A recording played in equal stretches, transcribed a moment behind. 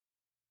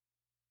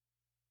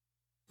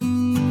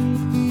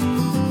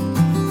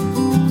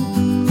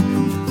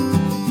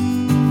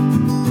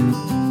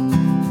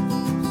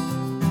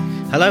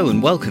Hello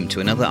and welcome to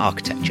another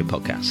architecture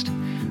podcast.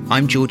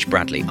 I'm George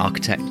Bradley,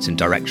 architect and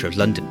director of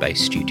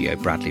London-based studio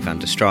Bradley van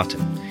der Straten.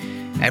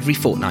 Every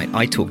fortnight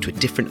I talk to a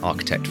different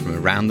architect from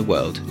around the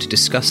world to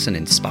discuss an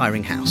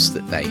inspiring house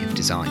that they have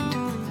designed.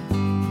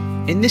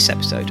 In this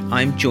episode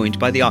I am joined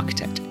by the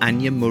architect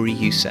Anya Murray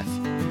Youssef,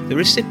 the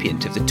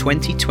recipient of the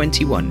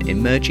 2021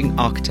 Emerging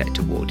Architect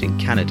Award in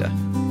Canada,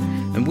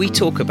 and we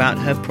talk about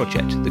her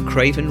project, the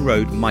Craven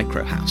Road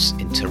Micro House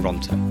in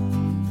Toronto.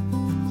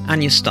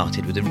 Anya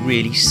started with a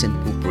really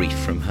simple brief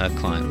from her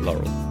client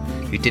Laurel,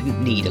 who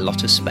didn't need a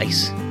lot of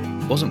space,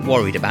 wasn't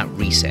worried about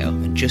resale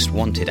and just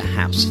wanted a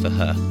house for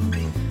her.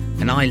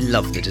 And I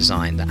love the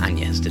design that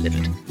Anya has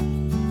delivered.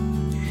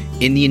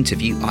 In the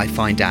interview I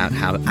find out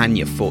how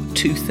Anya fought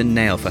tooth and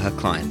nail for her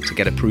client to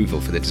get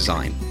approval for the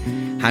design,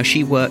 how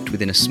she worked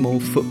within a small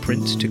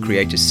footprint to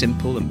create a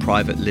simple and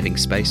private living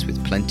space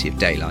with plenty of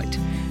daylight,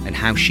 and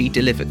how she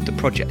delivered the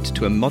project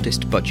to a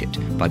modest budget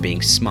by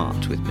being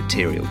smart with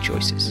material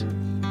choices.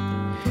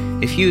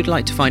 If you would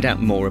like to find out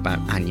more about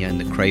Anya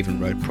and the Craven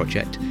Road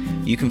project,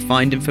 you can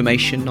find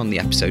information on the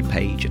episode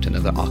page at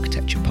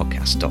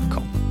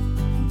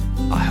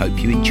anotherarchitecturepodcast.com. I hope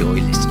you enjoy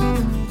listening.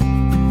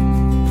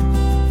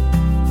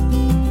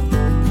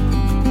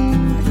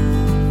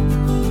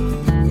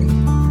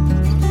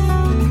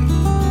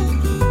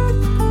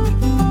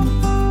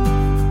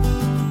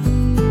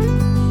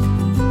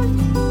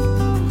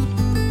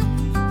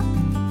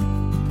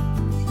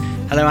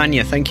 Hello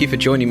Anya, thank you for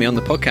joining me on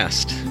the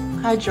podcast.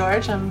 Hi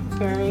George, I'm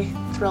very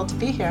thrilled to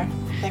be here.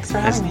 Thanks for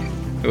having me.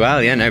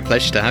 Well, yeah, no,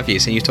 pleasure to have you.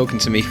 So you're talking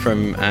to me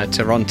from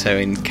Toronto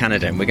in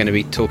Canada, and we're going to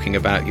be talking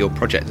about your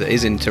project that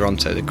is in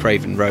Toronto, the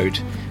Craven Road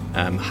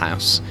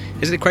house.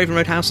 Is it the Craven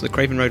Road house or the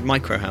Craven Road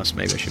Micro House,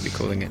 maybe I should be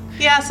calling it?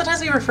 Yeah,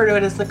 sometimes we refer to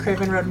it as the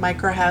Craven Road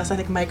Micro House. I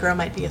think micro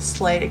might be a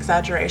slight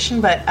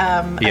exaggeration, but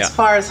as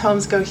far as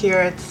homes go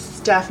here, it's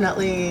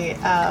definitely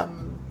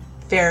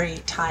very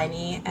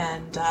tiny,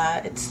 and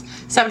it's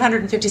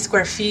 750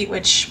 square feet,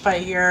 which by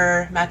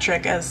your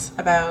metric is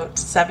about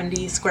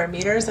 70 square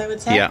meters, I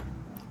would say. Yeah.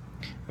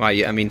 Well,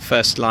 yeah, I mean,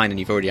 first line, and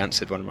you've already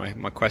answered one of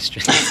my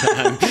questions.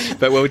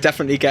 But we'll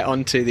definitely get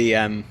onto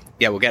the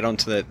we'll get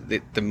onto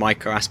the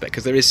micro aspect,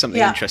 because there is something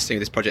interesting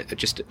with this project,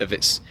 just of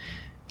its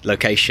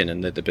location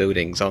and the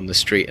buildings on the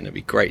street, and it'd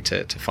be great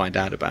to find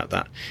out about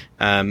that.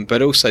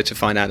 But also to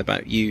find out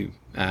about you,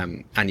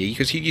 Anya,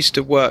 because you used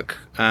to work.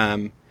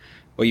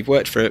 Well, you've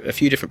worked for a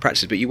few different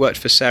practices, but you worked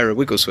for Sarah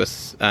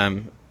Wigglesworth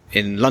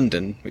in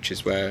London, which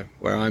is where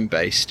I'm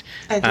based.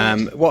 I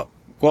did.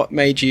 What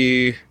made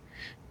you,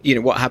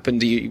 what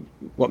happened to you?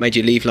 What made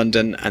you leave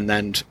London, and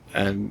then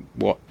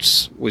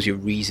what was your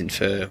reason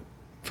for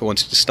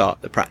wanting to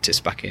start the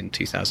practice back in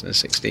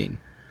 2016?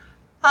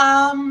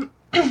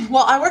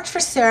 Well, I worked for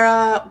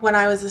Sarah when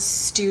I was a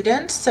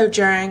student, so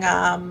during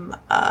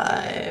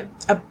a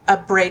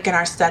break in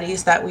our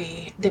studies that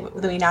we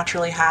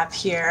naturally have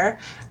here,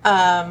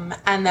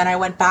 and then I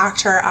went back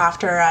to her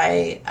after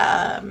I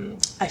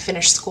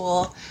finished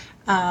school,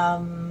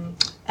 and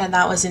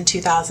that was in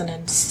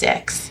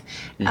 2006.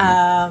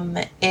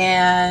 And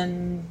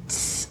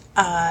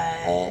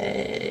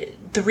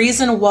the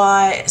reason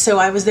why, so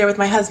I was there with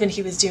my husband.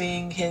 He was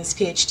doing his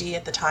PhD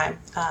at the time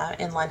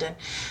in London.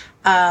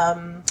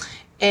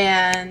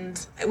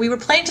 And we were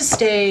planning to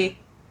stay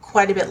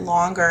quite a bit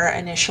longer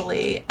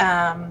initially,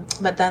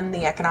 but then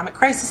the economic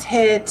crisis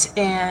hit,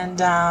 and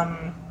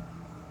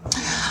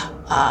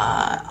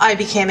I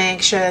became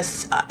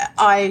anxious.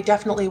 I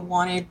definitely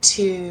wanted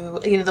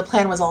to, the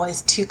plan was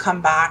always to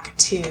come back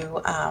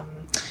to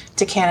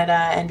Canada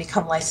and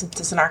become licensed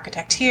as an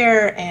architect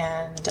here,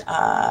 and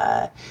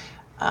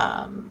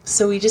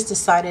so we just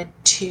decided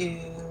to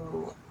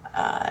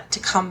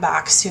come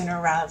back sooner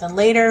rather than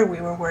later.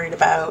 We were worried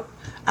about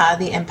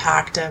the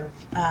impact of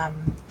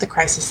the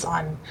crisis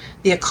on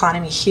the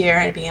economy here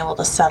and being able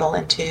to settle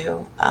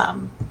into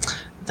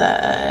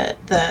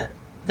the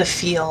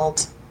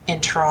field in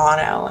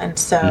Toronto, and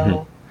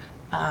so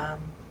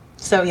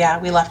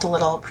we left a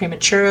little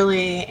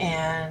prematurely,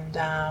 and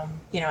I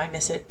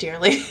miss it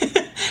dearly.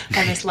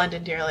 I miss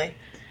London dearly.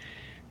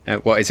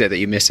 What is it that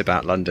you miss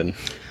about London?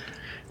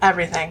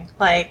 Everything,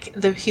 like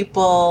the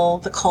people,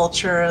 the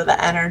culture,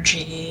 the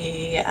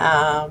energy,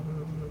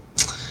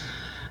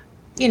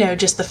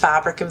 just the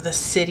fabric of the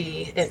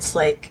city. It's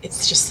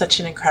just such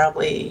an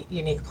incredibly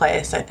unique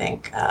place, I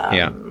think.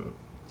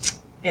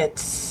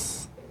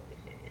 It's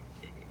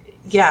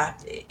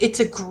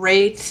a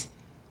great,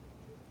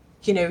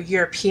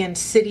 European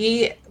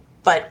city,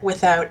 but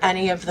without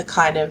any of the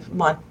kind of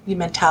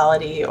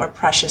monumentality or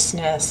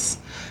preciousness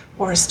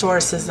or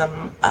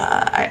historicism.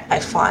 I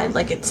find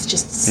it's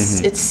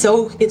just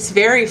it's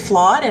very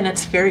flawed, and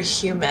it's very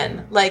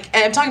human. Like,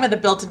 I'm talking about the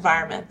built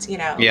environment,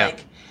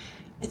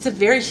 it's a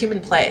very human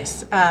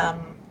place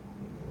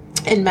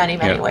in many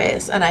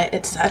ways, and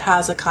it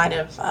has a kind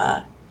of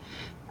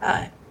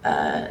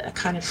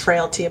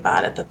frailty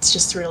about it that's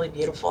just really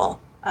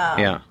beautiful,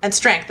 and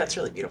strength that's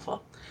really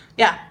beautiful.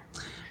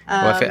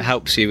 Well, if it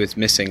helps you with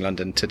missing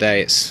London,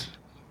 today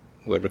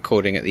we're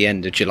recording at the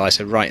end of July,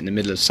 so right in the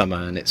middle of summer,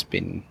 and it's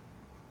been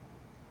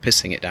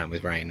pissing it down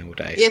with rain all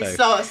day. It's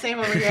so same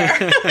over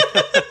here.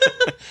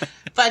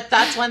 But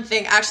that's one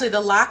thing. Actually,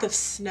 the lack of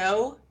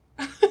snow.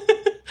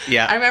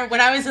 Yeah. I remember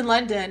when I was in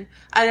London,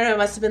 I don't know, it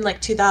must have been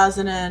like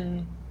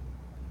 2008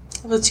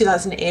 or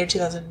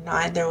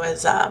 2009. There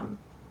was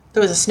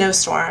a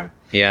snowstorm.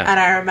 Yeah. And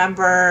I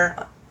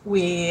remember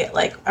we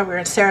were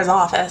in Sarah's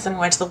office and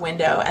we went to the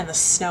window and the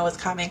snow was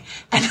coming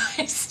and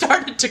I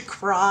started to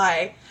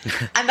cry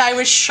and I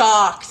was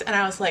shocked and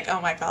I was like,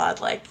 oh my God,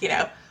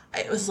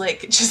 it was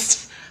like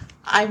just,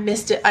 I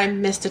missed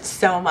it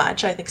so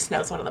much. I think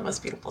snow is one of the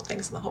most beautiful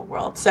things in the whole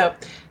world. So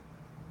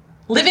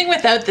living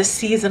without the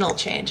seasonal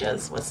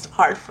changes was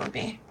hard for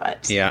me,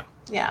 but yeah.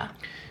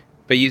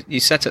 But you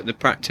set up the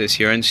practice,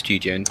 your own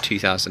studio in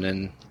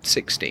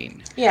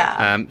 2016.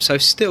 Yeah. So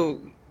still,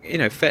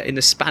 in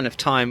the span of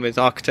time with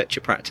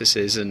architecture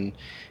practices and,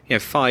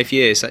 5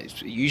 years,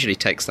 that usually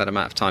takes that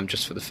amount of time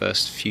just for the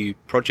first few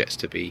projects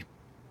to be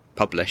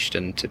published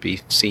and to be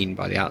seen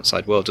by the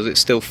outside world. Does it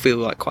still feel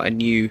like quite a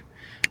new,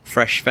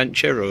 fresh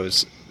venture, or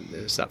is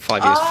that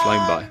 5 years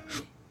flown by?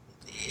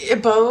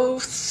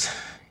 Both.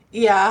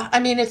 Yeah, I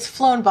mean, it's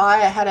flown by.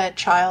 I had a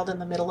child in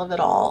the middle of it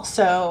all.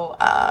 So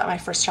my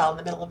first child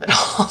in the middle of it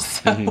all.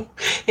 So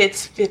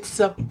it's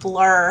a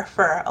blur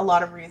for a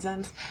lot of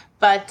reasons.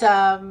 But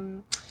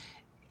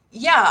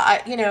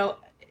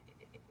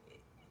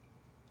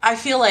I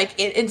feel like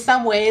in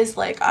some ways,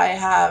 like I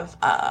have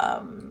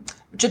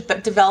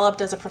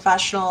developed as a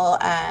professional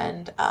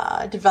and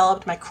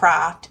developed my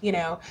craft,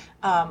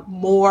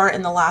 more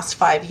in the last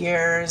 5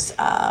 years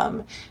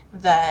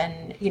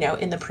than,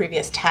 in the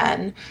previous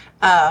 10.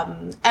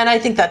 And I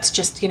think that's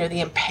just,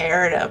 the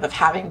imperative of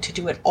having to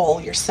do it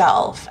all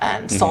yourself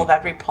and solve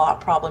every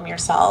problem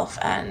yourself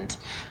and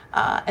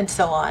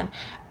so on.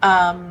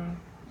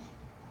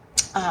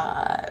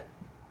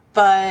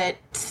 But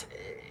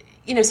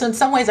so in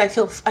some ways I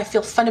feel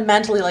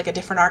fundamentally like a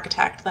different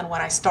architect than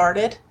when I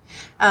started.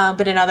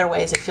 But in other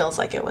ways it feels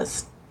like it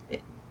was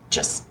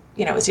just,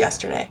 it was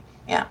yesterday.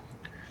 Yeah.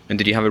 And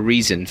did you have a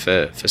reason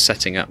for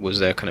setting up? Was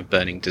there a kind of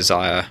burning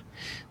desire,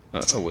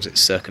 or was it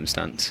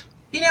circumstance?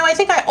 I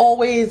think I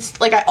always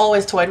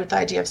toyed with the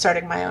idea of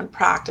starting my own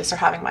practice or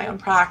having my own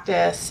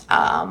practice.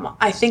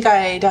 I think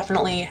I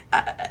definitely,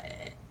 I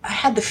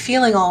had the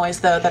feeling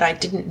always though that I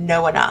didn't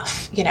know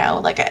enough,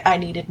 I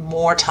needed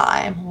more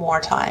time.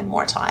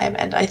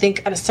 And I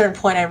think at a certain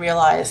point I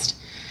realized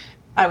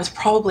I was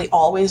probably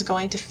always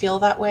going to feel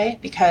that way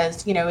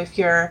because, if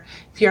you're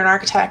an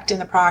architect in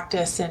the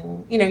practice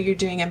and, you're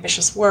doing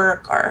ambitious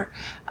work or,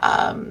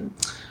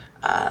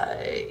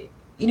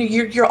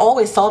 you're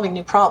always solving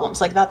new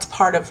problems. Like that's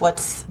part of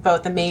what's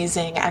both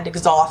amazing and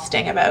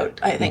exhausting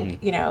about, I think,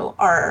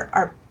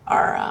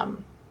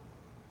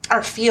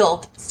 our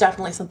field. It's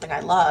definitely something I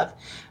love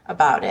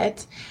about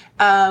it.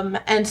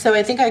 And so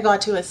I think I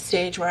got to a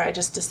stage where I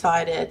just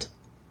decided,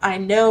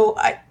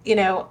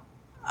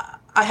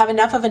 I have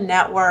enough of a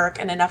network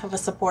and enough of a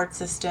support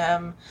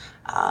system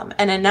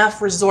and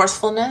enough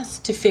resourcefulness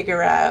to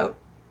figure out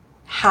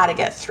how to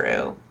get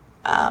through,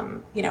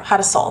 how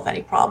to solve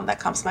any problem that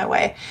comes my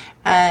way.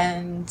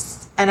 And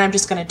I'm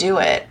just going to do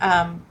it,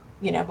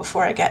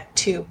 before I get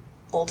too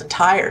old and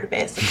tired,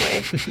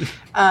 basically.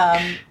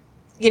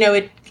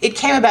 It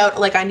came about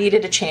like I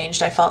needed a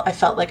change. I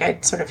felt like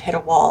I'd sort of hit a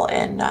wall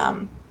in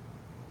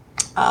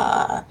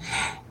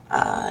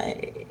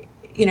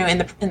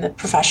in the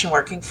profession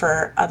working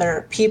for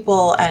other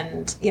people.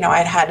 And,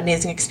 I'd had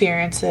amazing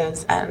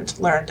experiences and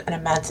learned an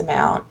immense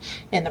amount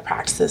in the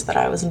practices that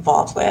I was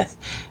involved with.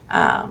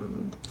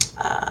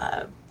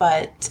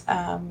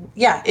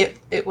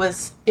 It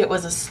was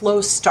a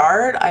slow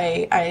start.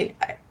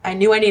 I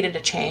knew I needed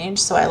a change,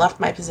 so I left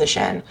my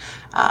position.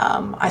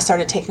 I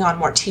started taking on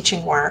more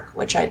teaching work,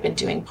 which I'd been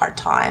doing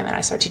part-time, and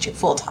I started teaching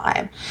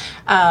full-time.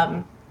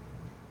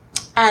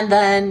 And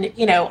then,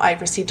 I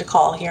received a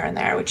call here and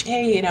there, which,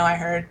 hey, I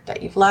heard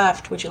that you've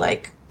left. Would you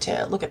like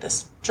to look at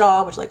this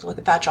job? Would you like to look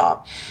at that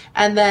job?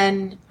 And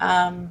then,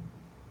 and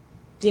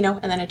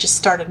then it just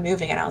started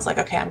moving, and I was like,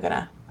 okay, I'm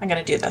gonna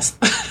do this.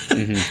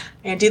 I'm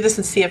gonna do this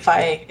and see if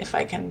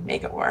I can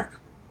make it work.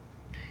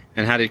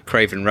 And how did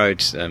Craven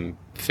Road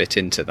fit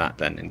into that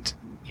then? And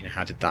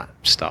how did that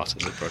start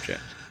as a project?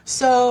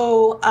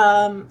 So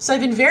I've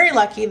been very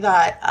lucky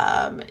that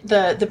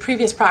the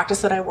previous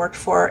practice that I worked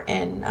for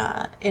in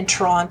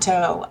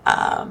Toronto,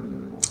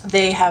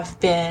 they have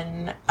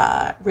been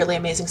really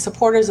amazing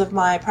supporters of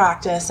my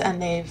practice,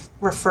 and they've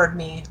referred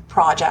me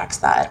projects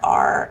that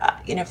are,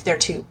 if they're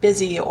too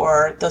busy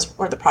or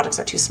the projects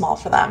are too small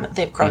for them,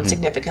 they've grown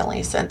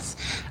significantly since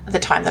the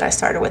time that I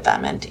started with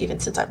them, and even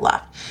since I've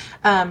left.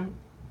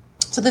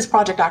 So this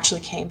project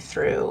actually came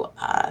through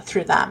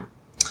them.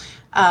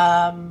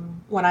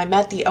 When I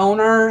met the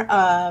owner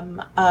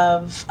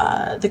of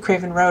the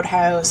Craven Road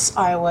House,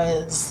 I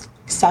was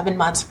 7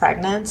 months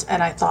pregnant,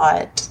 and I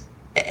thought,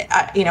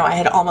 I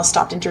had almost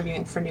stopped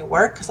interviewing for new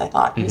work because I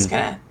thought he was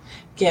going to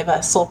give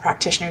a sole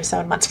practitioner who's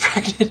 7 months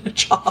pregnant a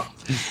job.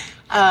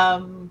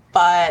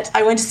 But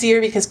I went to see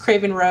her because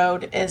Craven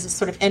Road is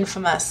sort of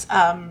infamous.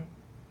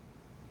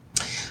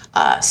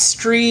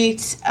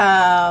 street,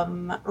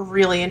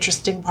 really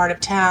interesting part of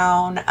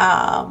town.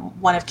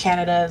 One of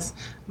Canada's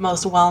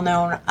most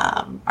well-known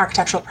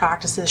architectural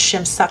practices,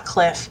 Shim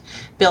Sutcliffe,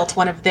 built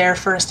one of their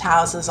first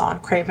houses on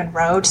Craven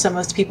Road. So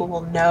most people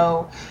will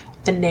know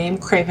the name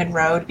Craven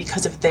Road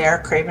because of their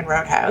Craven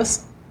Road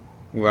house.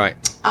 Right.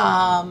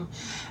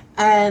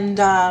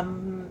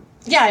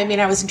 Yeah, I mean,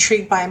 I was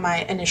intrigued by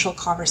my initial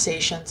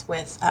conversations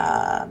with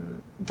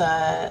the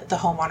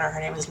homeowner.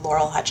 Her name is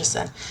Laurel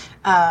Hutchison.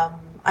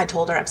 I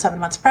told her I'm 7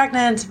 months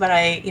pregnant, but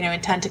I,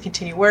 intend to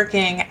continue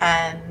working,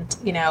 and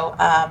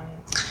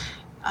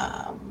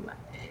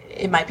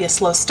it might be a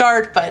slow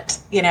start, but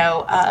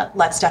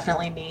let's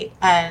definitely meet.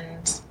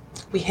 And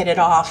we hit it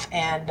off,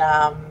 and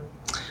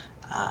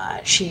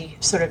she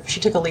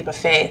took a leap of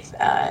faith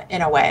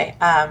in a way,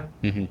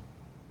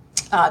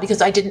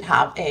 because I didn't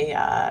have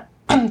a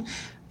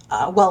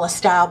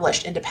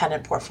well-established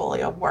independent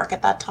portfolio of work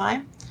at that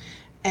time,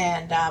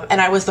 and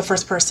I was the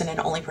first person and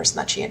only person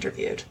that she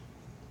interviewed.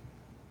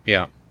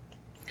 Yeah.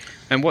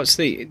 And what's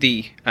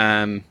the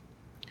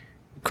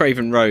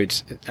Craven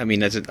Road? I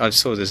mean, I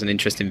saw there's an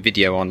interesting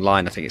video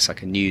online. I think it's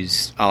like a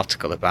news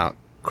article about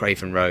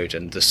Craven Road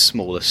and the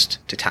smallest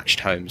detached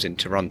homes in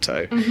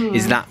Toronto. Mm-hmm.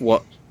 Is that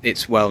what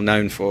it's well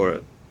known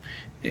for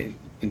in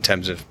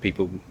terms of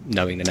people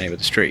knowing the name of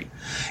the street?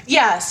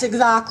 Yes,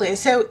 exactly.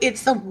 So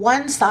it's the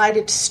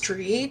one-sided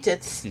street.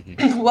 It's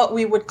what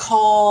we would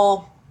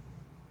call...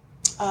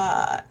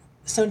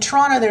 so in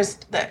Toronto, there's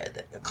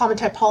the common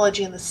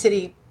typology in the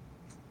city.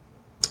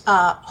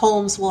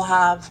 Homes will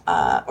have,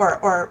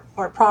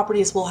 or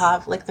properties will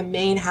have, like, the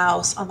main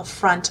house on the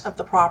front of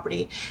the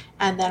property,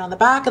 and then on the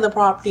back of the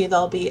property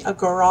there'll be a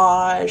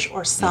garage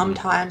or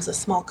sometimes a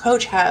small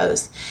coach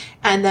house,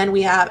 and then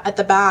we have at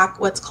the back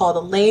what's called a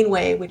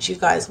laneway, which you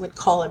guys would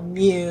call a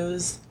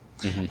mews,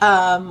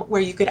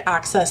 where you could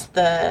access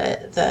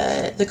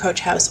the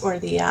coach house or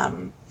the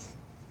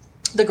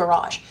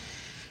garage.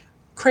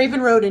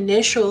 Craven Road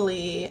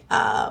initially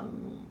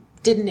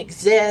didn't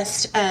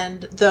exist,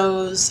 and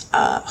those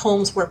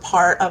homes were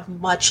part of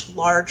much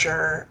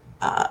larger,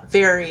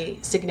 very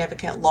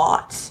significant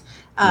lots.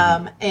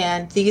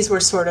 And these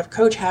were sort of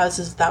coach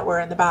houses that were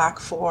in the back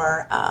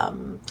for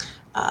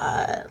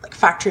like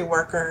factory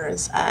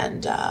workers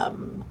and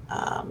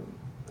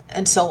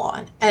so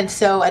on. And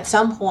so at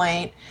some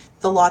point,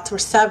 the lots were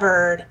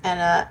severed,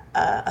 and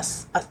a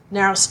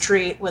narrow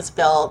street was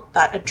built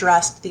that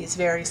addressed these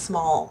very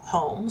small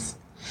homes.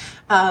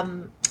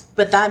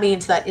 But that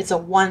means that it's a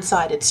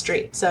one-sided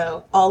street.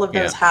 So all of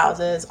those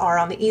houses are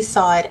on the east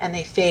side, and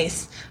they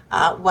face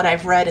what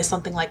I've read is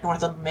something like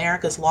North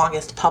America's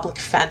longest public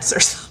fence or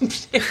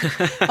something.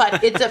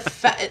 But it's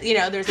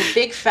there's a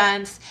big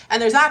fence,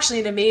 and there's actually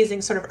an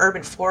amazing sort of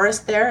urban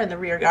forest there in the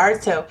rear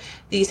yard. So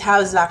these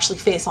houses actually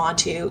face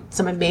onto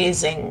some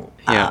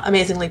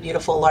amazingly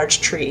beautiful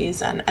large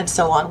trees and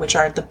so on, which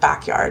are the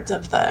backyards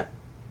of the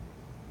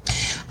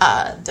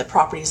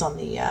properties on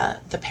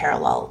the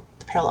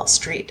parallel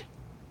street.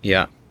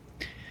 Yeah.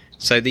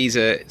 So this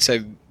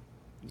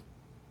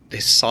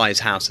size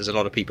house, there's a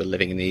lot of people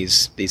living in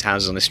these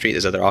houses on the street.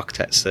 There's other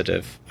architects that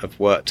have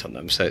worked on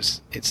them. So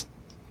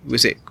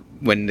was it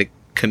when the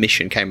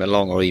commission came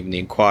along, or even the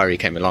inquiry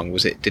came along,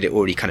 did it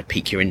already kind of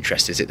pique your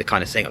interest? Is it the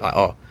kind of thing like,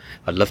 oh,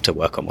 I'd love to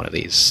work on one of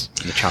these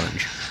in the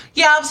challenge?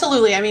 Yeah,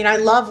 absolutely. I mean, I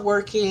love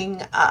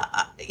working,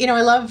 I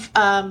love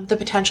the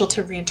potential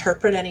to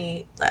reinterpret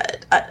any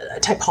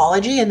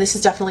typology. And this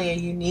is definitely a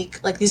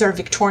unique, like, these are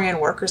Victorian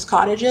workers'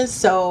 cottages.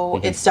 So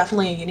it's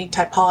definitely a unique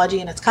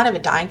typology, and it's kind of a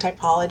dying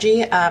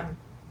typology.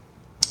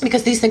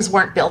 Because these things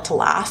weren't built to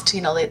last.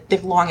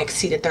 They've long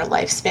exceeded their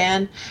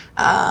lifespan.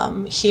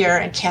 Here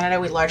in Canada,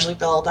 we largely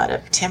build out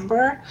of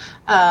timber.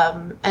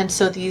 And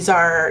so these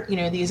are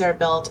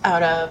built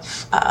out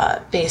of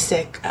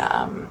basic,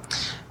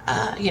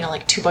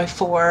 like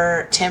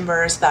 2x4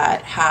 timbers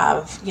that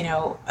have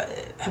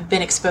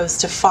been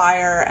exposed to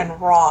fire and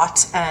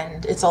rot.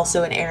 And it's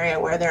also an area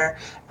where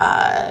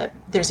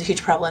there's a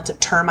huge prevalence of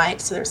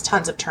termites. So there's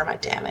tons of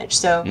termite damage.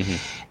 So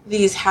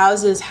these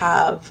houses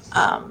have...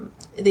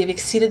 they've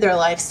exceeded their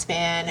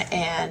lifespan,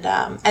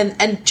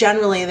 and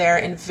generally they're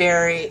in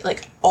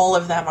all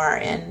of them are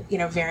in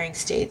varying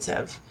states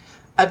of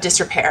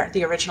disrepair,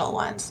 the original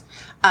ones,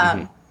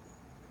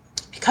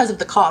 because of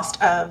the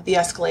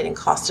escalating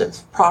cost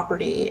of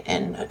property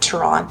in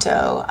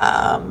Toronto,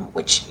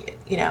 which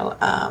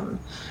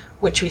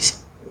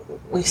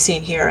we've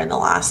seen here in the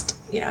last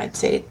I'd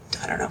say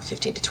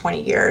 15 to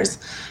 20 years.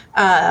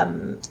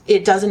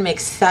 It doesn't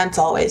make sense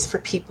always for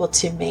people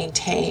to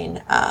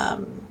maintain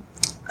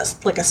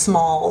a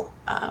small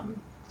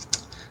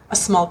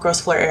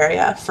gross floor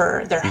area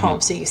for their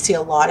home. So you see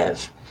a lot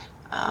of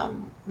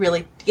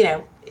really,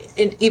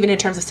 even in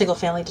terms of single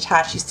family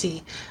detached, you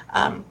see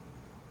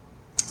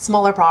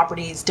smaller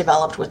properties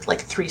developed with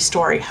like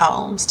 3-story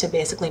homes to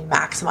basically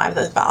maximize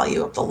the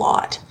value of the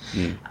lot.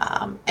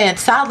 And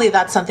sadly,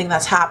 that's something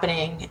that's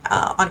happening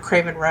on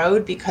Craven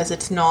Road, because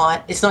it's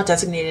not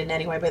designated in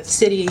any way by the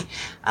city.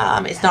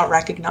 It's not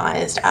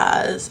recognized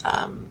as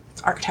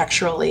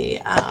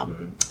architecturally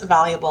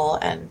valuable,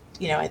 and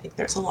I think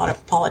there's a lot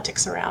of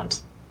politics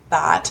around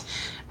that.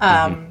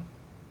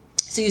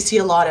 So you see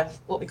a lot of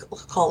what we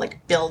call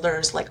like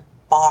builders, like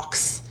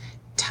box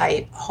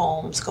type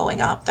homes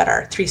going up that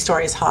are 3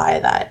 stories high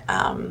that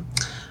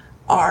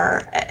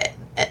are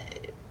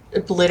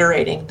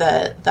obliterating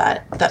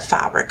that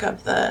fabric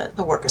of the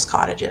workers'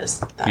 cottages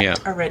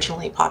that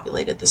originally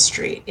populated the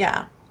street.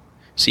 Yeah.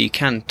 So you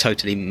can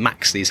totally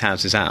max these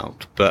houses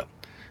out, but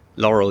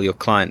Laurel, your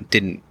client,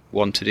 didn't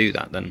want to do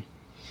that then?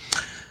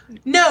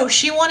 No,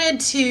 she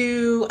had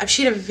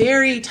a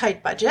very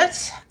tight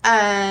budget,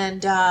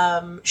 and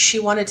she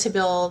wanted to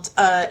build,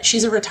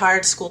 she's a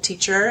retired school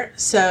teacher,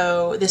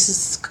 so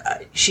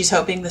she's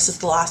hoping this is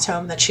the last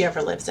home that she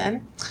ever lives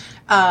in.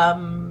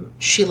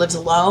 She lives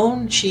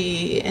alone.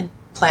 She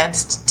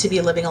plans to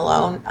be living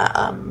alone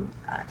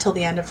till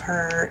the end of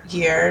her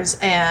years,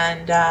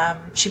 and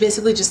she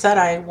basically just said,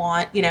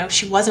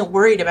 she wasn't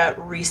worried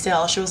about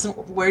resale. She wasn't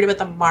worried about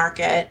the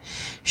market.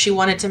 She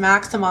wanted to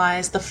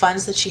maximize the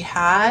funds that she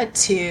had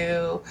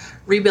to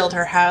rebuild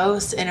her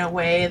house in a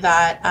way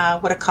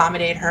that would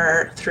accommodate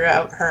her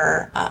throughout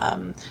her,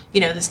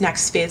 this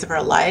next phase of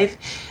her life.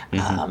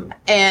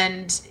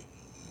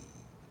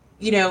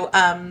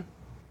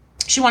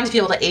 She wanted to be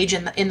able to age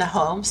in the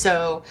home.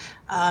 So,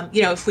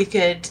 if we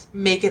could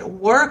make it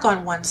work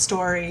on 1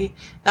 story,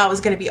 that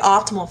was going to be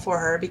optimal for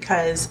her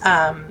because,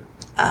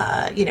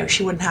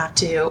 she wouldn't have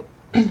to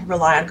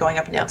rely on going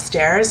up and down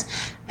stairs.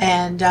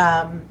 And,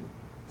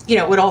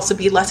 it would also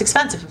be less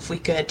expensive if we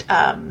could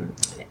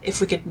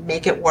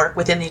make it work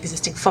within the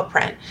existing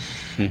footprint.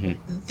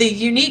 The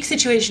unique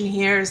situation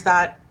here is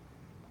that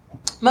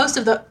most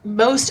of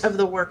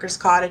the workers'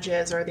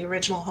 cottages or the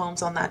original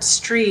homes on that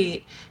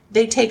street,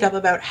 they take up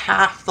about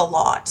half the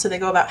lot. So they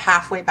go about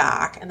halfway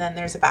back, and then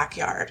there's a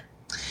backyard.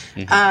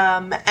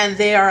 And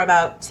they are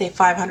about, say,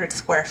 500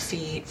 square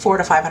feet,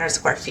 400 to 500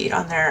 square feet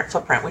on their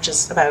footprint, which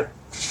is about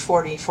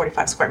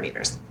 45 square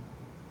meters.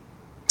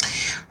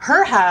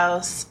 Her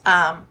house,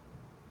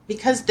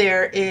 because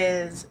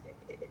the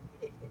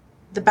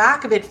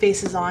back of it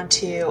faces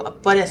onto a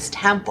Buddhist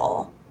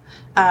temple,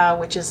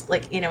 which is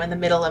in the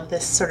middle of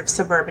this sort of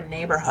suburban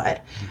neighborhood,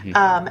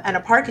 and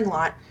a parking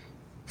lot.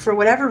 For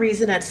whatever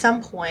reason, at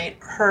some point,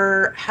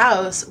 her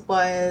house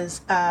was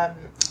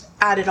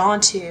added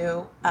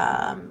onto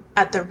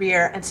at the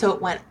rear, and so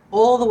it went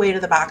all the way to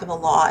the back of the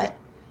lot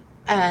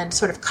and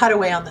sort of cut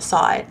away on the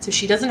side. So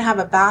she doesn't have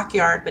a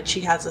backyard, but she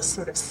has a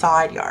sort of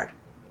side yard.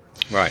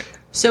 Right.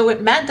 So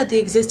it meant that the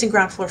existing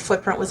ground floor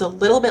footprint was a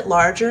little bit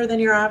larger than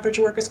your average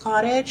workers'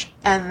 cottage,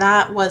 and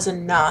that was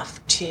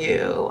enough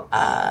to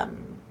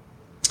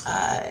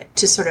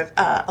sort of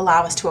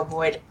allow us to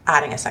avoid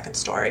adding a second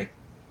story.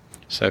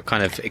 So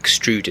kind of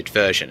extruded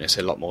version. It's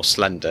a lot more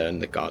slender,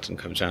 and the garden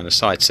comes around the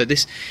side. So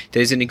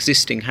there's an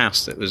existing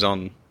house that was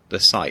on the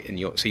site, and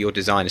your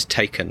design has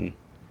taken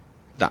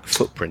that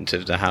footprint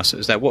of the house that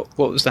was there. What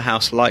was the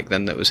house like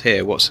then that was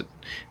here?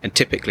 And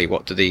typically,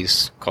 what do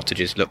these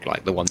cottages look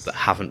like? The ones that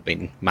haven't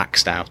been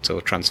maxed out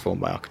or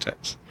transformed by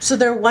architects. So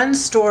they're 1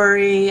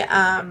 story.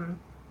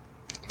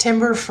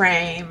 Timber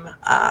frame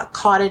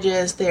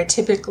cottages. They're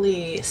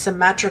typically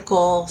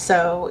symmetrical,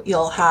 so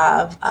you'll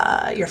have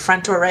your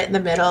front door right in the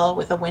middle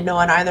with a window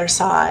on either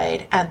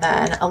side, and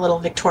then a little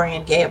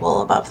Victorian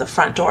gable above the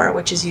front door,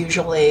 which is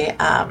usually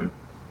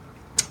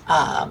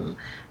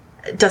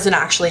doesn't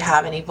actually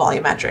have any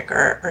volumetric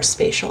or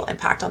spatial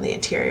impact on the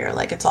interior.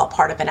 Like, it's all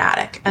part of an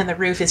attic, and the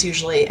roof is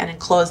usually an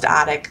enclosed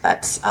attic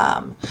that's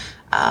not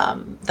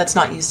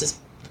used as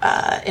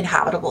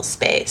inhabitable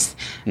space.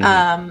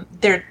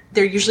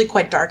 They're usually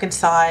quite dark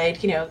inside,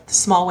 the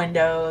small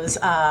windows,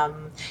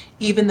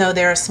 even though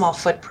they're a small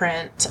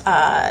footprint,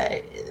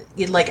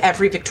 like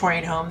every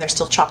Victorian home, they're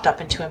still chopped up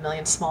into a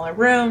million smaller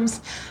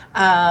rooms.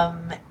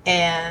 And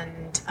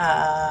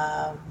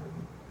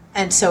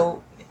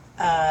so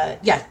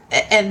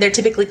and they're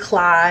typically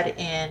clad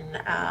in,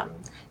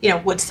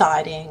 wood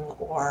siding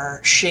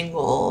or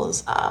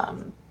shingles,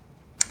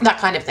 that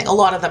kind of thing. A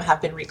lot of them have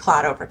been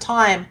reclad over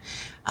time.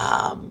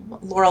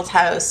 Laurel's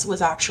house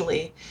was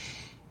actually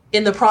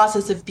in the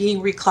process of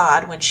being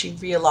reclad when she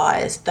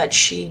realized that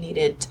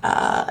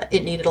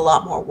it needed a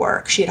lot more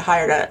work. She had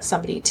hired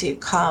somebody to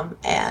come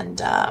and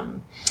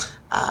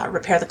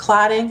repair the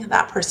cladding.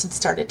 That person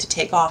started to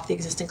take off the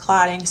existing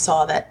cladding,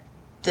 saw that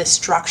this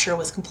structure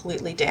was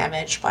completely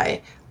damaged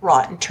by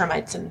rot and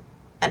termites and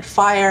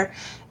fire,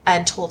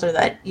 and told her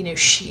that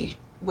she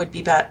would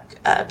be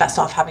best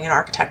off having an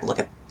architect look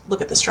at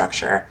the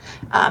structure,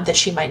 that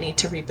she might need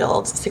to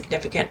rebuild a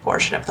significant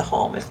portion of the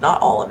home, if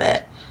not all of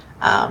it.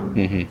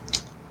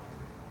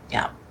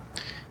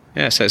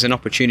 Yeah, so it's an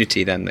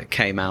opportunity then that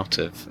came out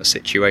of a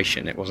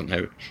situation. It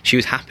wasn't she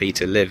was happy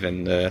to live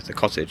in the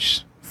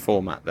cottage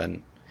format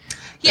then.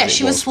 Yeah,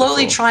 she was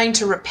slowly trying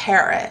to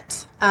repair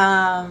it,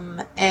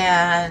 and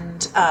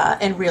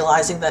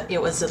realizing that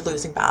it was a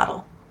losing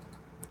battle.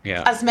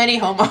 Yeah. As many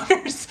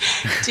homeowners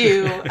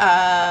do,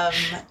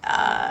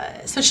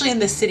 especially in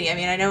this city. I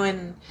mean, I know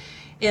in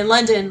in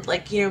London,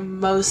 like,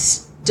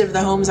 most of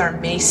the homes are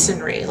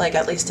masonry, like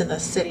at least in the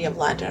city of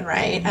London,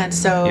 right? And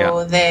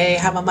so they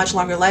have a much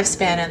longer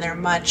lifespan, and they're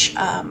much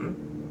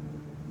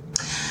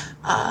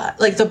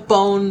like the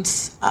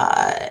bones,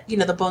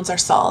 the bones are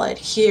solid.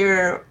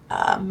 Here,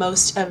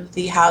 most of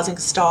the housing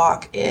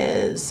stock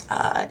is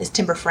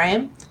timber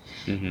frame,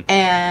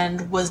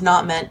 and was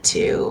not meant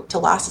to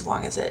last as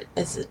long as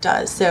it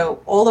does.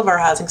 So all of our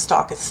housing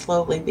stock is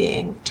slowly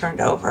being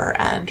turned over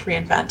and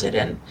reinvented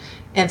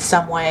in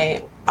some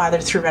way, either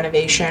through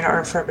renovation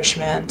or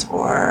refurbishment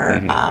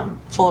or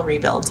full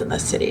rebuilds in the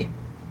city.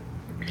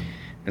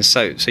 And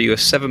so you were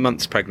 7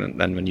 months pregnant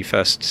then when you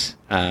first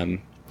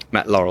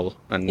met Laurel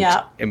and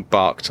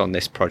embarked on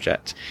this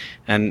project.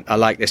 And I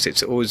like this.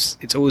 It's always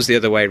the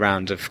other way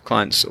around. Of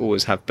clients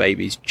always have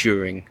babies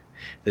during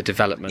the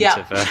development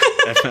of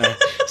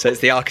so it's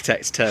the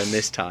architect's turn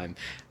this time.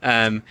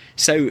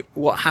 So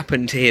what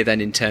happened here then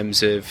in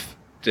terms of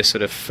the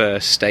sort of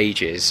first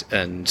stages?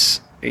 And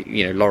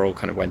Laurel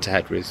kind of went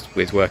ahead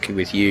with working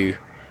with you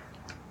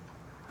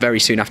very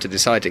soon after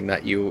deciding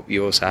that you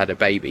also had a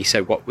baby.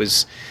 So what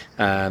was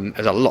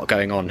there's a lot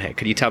going on here.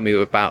 Could you tell me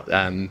about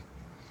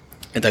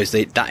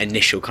that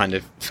initial kind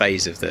of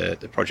phase of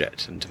the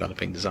project and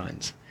developing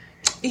designs?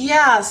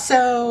 Yeah.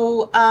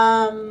 So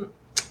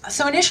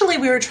initially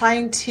we were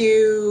trying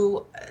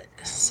to.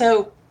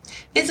 So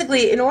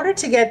basically, in order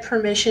to get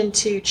permission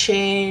to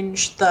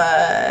change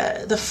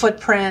the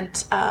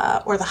footprint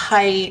or the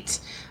height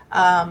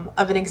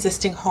of an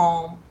existing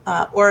home,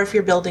 or if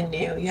you're building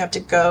new, you have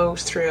to go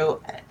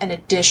through an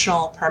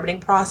additional permitting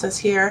process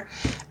here,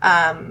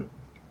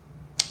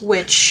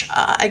 which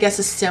I guess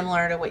is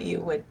similar to what you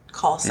would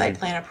call site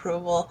plan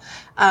approval.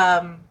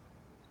 And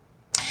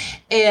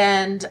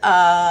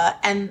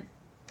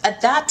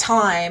at that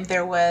time,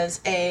 there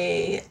was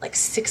a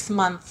 6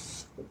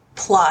 month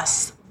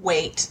plus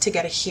wait to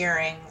get a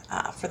hearing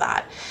for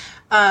that.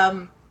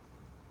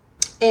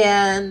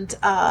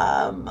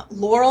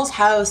 Laurel's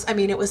house,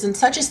 it was in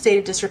such a state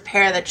of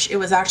disrepair that it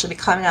was actually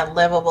becoming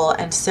unlivable.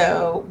 And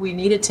so we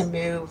needed to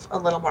move a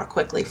little more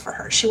quickly for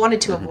her. She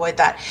wanted to avoid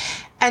that.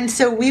 And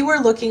so we were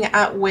looking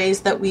at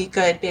ways that we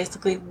could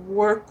basically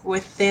work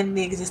within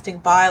the existing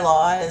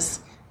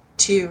bylaws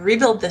to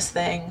rebuild this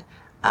thing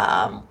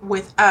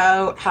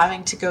without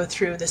having to go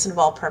through this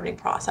involved permitting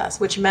process,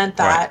 which meant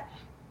that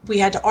we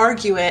had to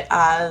argue it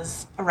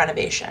as a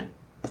renovation.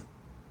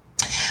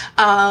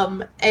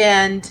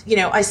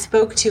 I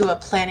spoke to a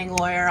planning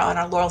lawyer on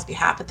our Laurel's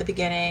behalf at the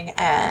beginning,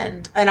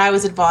 and I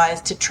was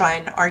advised to try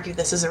and argue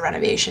this as a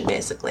renovation,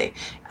 basically,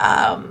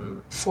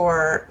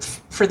 for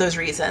those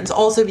reasons.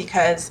 Also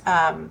because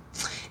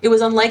it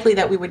was unlikely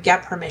that we would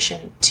get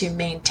permission to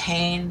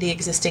maintain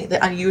the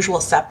unusual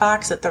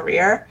setbacks at the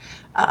rear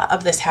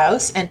of this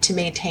house and to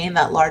maintain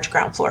that large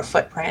ground floor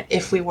footprint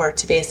if we were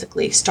to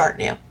basically start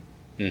new.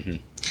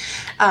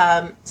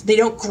 They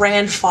don't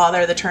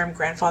grandfather, the term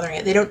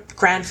grandfathering, they don't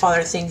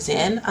grandfather things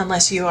in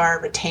unless you are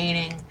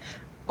retaining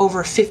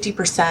over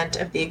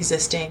 50% of the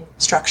existing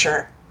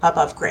structure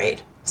above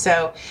grade.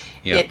 So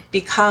it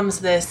becomes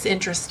this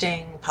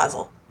interesting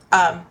puzzle.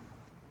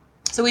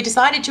 So we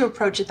decided to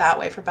approach it that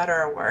way, for better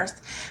or worse.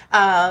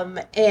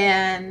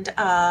 And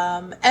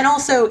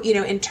also,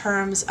 in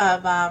terms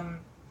of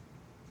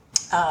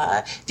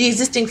the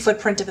existing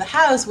footprint of the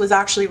house was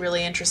actually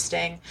really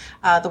interesting.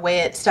 The way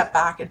it stepped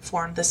back and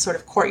formed this sort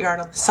of courtyard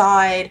on the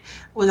side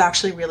was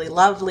actually really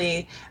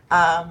lovely.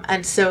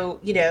 And so,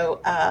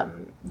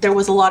 there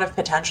was a lot of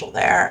potential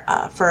there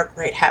for a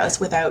great house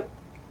without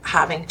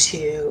having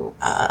to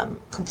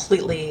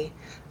completely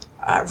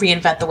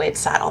reinvent the way it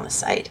sat on the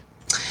site.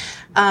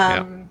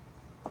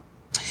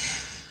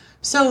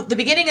 So the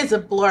beginning is a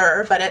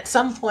blur, but at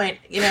some point,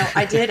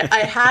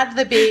 I had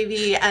the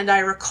baby, and I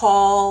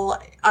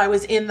recall I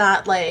was in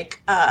that,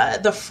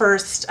 the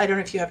first, I don't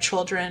know if you have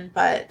children,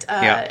 but,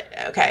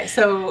 okay.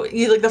 So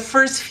the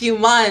first few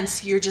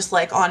months, you're just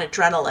on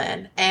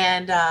adrenaline,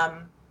 and,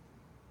 I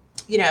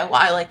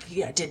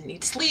didn't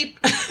need sleep.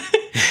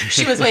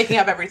 She was waking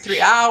up every 3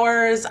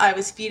 hours. I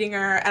was feeding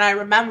her. And I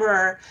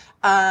remember,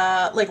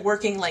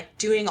 working,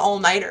 doing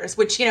all-nighters,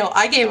 which,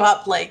 I gave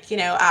up,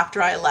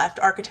 after I left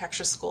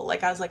architecture school. I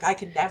was I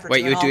could never do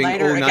an all-nighter again. Wait,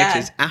 you were doing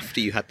all-nighters after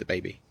you had the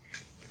baby?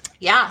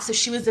 Yeah, so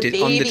she was a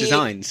baby. On the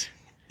designs?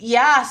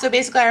 Yeah, so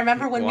basically I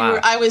remember when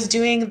I was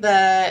doing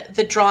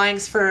the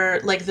drawings for,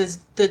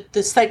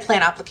 the site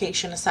plan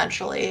application,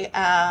 essentially.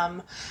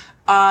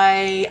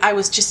 I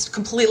was just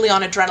completely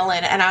on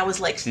adrenaline, and I was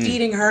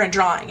feeding her and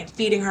drawing and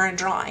feeding her and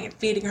drawing and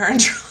feeding her and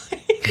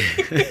drawing.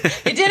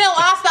 It didn't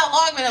last that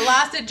long, but it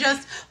lasted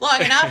just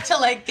long enough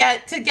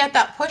to get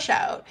that push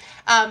out.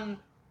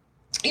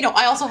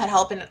 I also had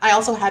help, and I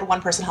also had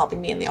one person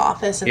helping me in the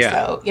office, and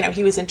so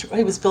he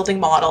was building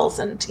models,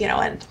 and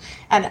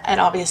and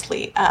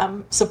obviously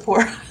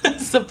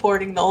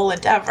supporting the whole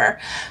endeavor,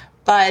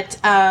 but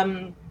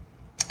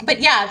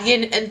yeah,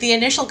 the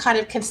initial kind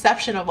of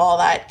conception of all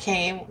that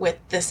came with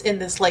this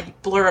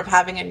blur of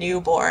having a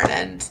newborn,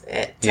 and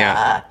it.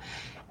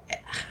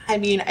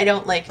 I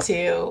don't like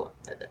to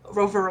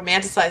over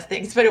romanticize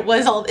things, but it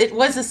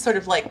was this sort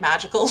of like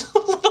magical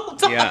little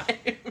time. Yeah.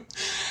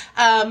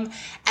 And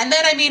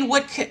then, I mean,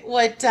 what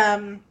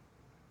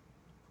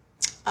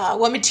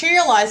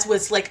materialized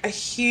was like a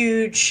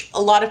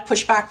lot of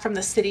pushback from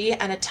the city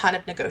and a ton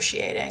of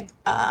negotiating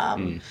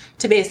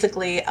to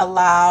basically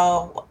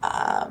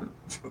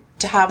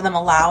to have them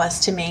allow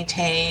us to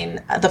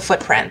maintain the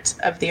footprint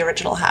of the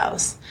original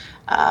house.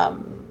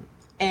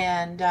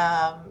 And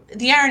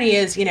the irony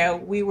is,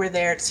 we were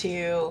there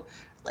to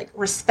like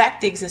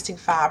respect the existing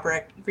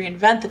fabric,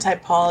 reinvent the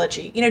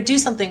typology, do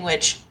something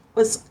which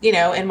was,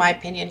 in my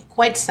opinion,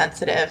 quite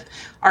sensitive,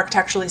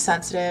 architecturally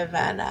sensitive,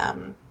 and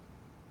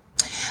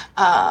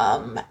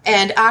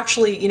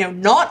actually,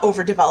 not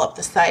overdevelop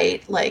the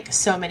site like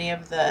so many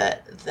of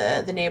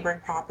the neighboring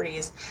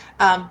properties.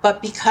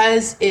 But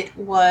because it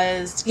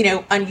was,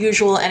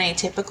 unusual and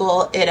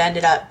atypical, it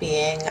ended up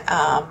being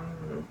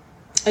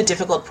a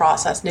difficult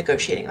process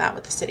negotiating that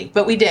with the city.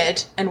 But we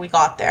did, and we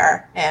got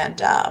there, and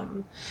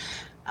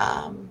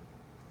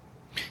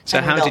so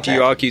how did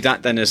you argue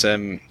that then as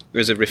a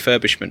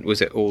refurbishment?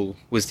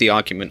 Was the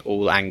argument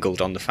all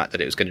angled on the fact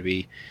that it was going to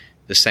be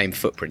the same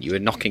footprint? You were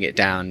knocking it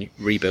down,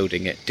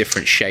 rebuilding it,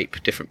 different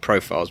shape, different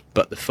profiles,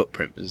 but the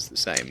footprint was the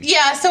same.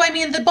 Yeah, so I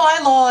mean, the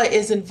bylaw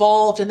is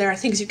involved, and there are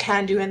things you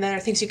can do, and there are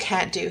things you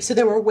can't do. So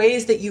there were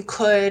ways that you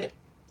could,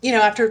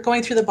 after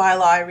going through the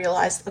bylaw, I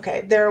realized,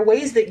 okay, there are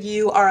ways that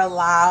you are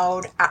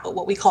allowed,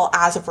 what we call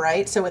as of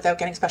right, so without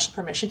getting special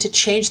permission, to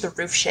change the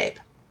roof shape.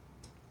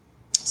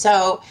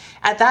 So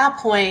at that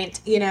point,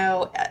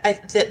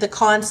 the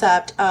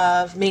concept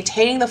of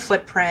maintaining the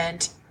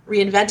footprint,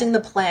 reinventing the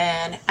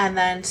plan, and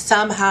then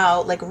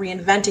somehow like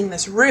reinventing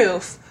this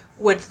roof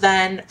would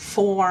then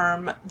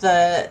form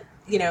the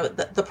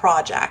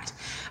project.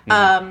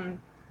 Mm-hmm.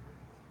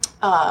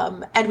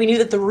 And we knew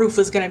that the roof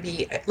was going to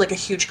be like a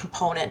huge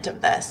component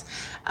of this,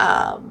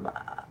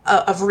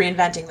 of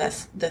reinventing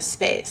this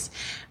space.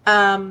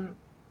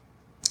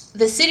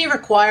 The city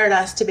required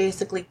us to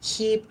basically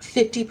keep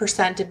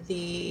 50% of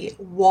the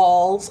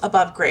walls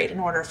above grade in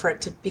order for it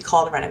to be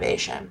called a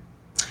renovation.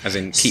 As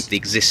in keep the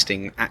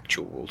existing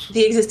actual walls?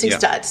 The existing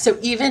studs. So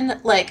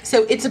even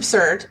so it's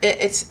absurd.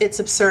 It's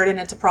absurd, and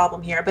it's a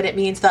problem here, but it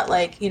means that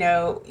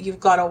you've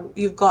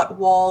got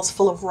walls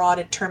full of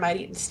rotted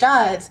termite-eaten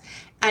studs,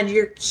 and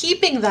you're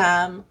keeping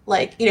them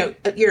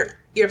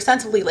you're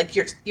ostensibly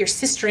you're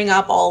sistering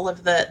up all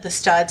of the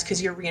studs because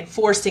you're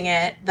reinforcing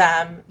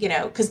them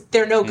because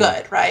they're no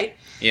good, right?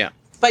 Yeah.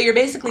 But you're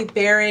basically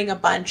burying a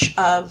bunch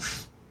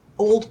of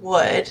old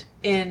wood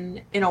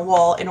in a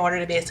wall in order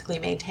to basically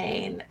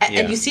maintain.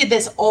 And you see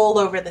this all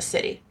over the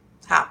city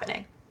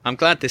happening. I'm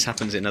glad this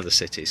happens in other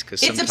cities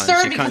because it's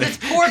absurd because it's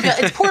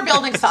poor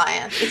building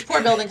science. It's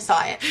poor building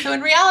science. So in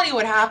reality,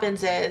 what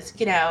happens is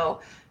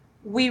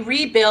we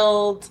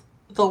rebuild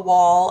the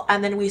wall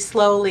and then we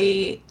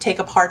slowly take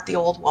apart the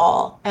old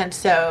wall, and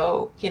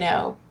so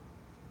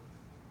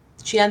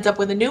she ends up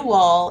with a new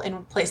wall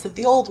in place of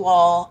the old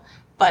wall.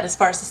 But as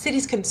far as the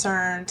city's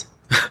concerned,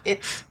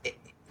 it's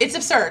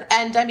absurd.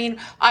 And I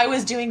mean, I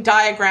was doing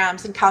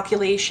diagrams and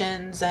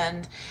calculations,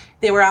 and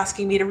they were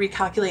asking me to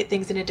recalculate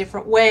things in a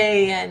different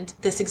way, and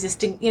this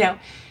existing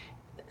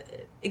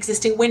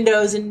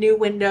windows and new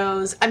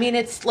windows. I mean,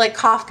 it's like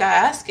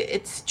Kafkaesque.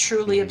 It's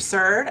truly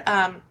absurd.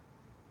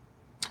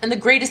 And the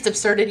greatest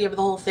absurdity of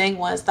the whole thing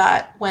was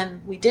that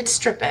when we did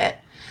strip it,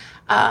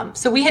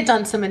 so we had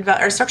done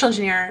our structural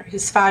engineer,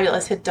 who's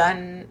fabulous, had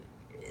done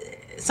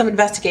some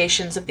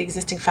investigations of the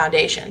existing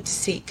foundation to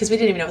see, because we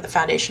didn't even know if the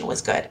foundation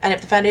was good. And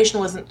if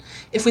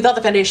we thought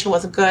the foundation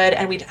wasn't good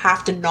and we'd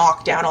have to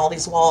knock down all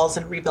these walls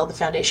and rebuild the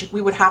foundation,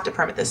 we would have to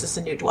permit this as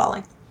a new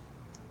dwelling.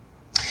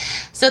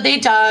 So they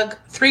dug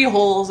 3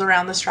 holes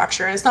around the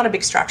structure. It's not a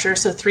big structure,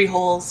 so 3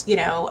 holes,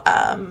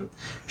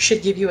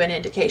 should give you an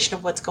indication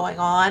of what's going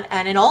on.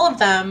 And in all of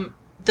them,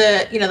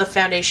 the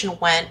foundation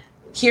went,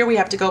 here we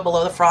have to go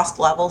below the frost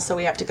level, so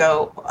we have to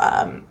go,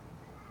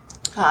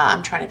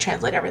 I'm trying to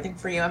translate everything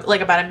for you,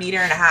 like about 1.5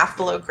 meters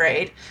below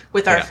grade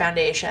with our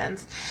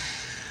foundations.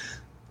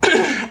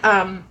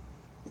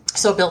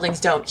 So buildings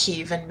don't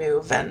heave and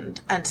move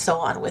and so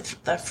on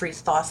with the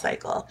freeze-thaw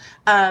cycle.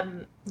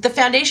 The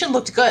foundation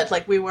looked good.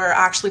 Like, we were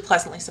actually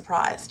pleasantly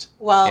surprised.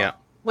 Well,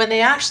 when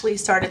they actually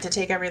started to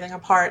take everything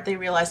apart, they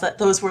realized that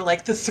those were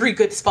like the 3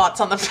 good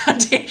spots on the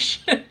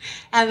foundation,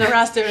 and the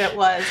rest of it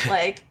was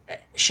like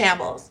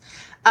shambles.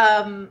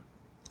 And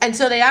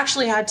so they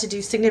actually had to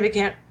do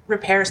significant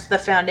repairs to the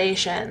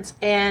foundations,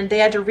 and they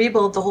had to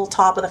rebuild the whole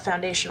top of the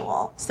foundation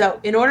wall. So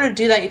in order to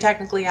do that, you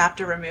technically have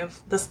to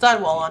remove the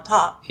stud wall on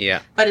top.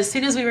 Yeah. But as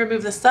soon as we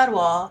remove the stud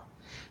wall,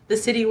 the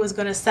city was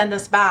going to send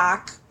us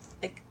back.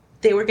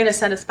 They were going to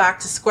send us back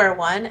to square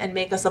one and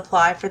make us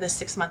apply for the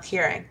 6-month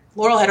hearing.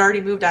 Laurel had already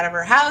moved out of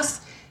her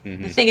house.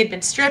 Mm-hmm. The thing had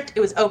been stripped.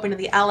 It was open to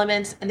the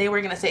elements, and they were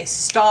going to say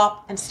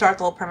stop and start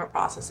the whole permit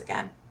process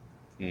again.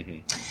 Mm-hmm.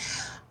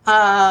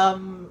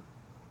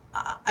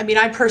 I mean,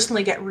 I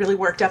personally get really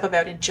worked up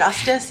about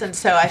injustice, and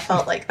so I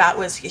felt like that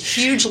was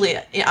hugely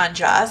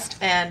unjust,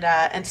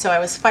 and so I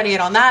was fighting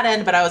it on that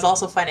end, but I was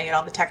also fighting it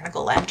on the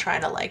technical end, trying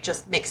to like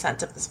just make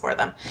sense of this for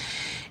them.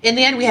 In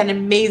the end, we had an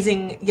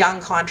amazing young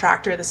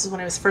contractor. This is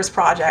one of his first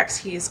projects.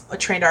 He's a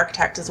trained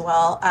architect as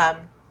well,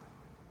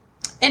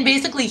 and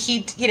basically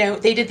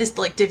they did this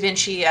like Da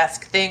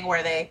Vinci-esque thing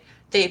where they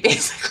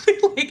basically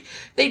like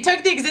they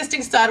took the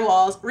existing stud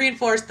walls,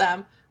 reinforced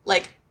them,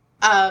 like.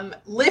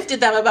 Lifted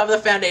them above the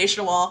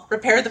foundation wall,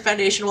 repaired the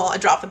foundation wall,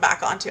 and dropped them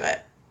back onto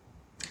it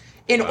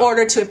in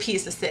order to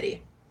appease the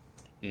city.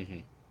 Mm-hmm.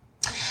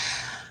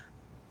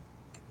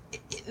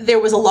 There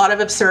was a lot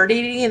of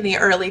absurdity in the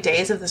early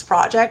days of this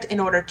project in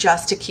order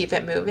just to keep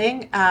it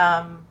moving.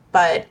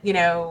 But,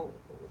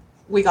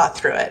 we got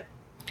through it.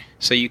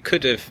 So you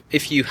could have,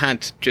 if you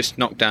had just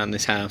knocked down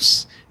this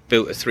house,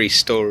 built a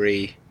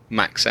 3-story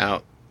max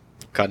out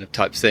kind of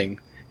type thing,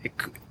 it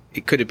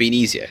could have been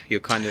easier. You're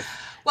kind of...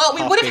 Well,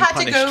 we would have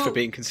had to go for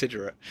being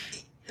considerate.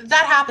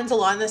 That happens a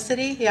lot in the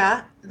city.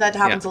 Yeah, that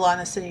happens a lot in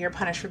the city. You're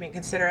punished for being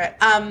considerate.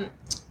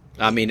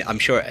 I mean, I'm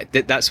sure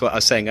that's what I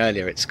was saying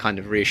earlier. It's kind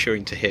of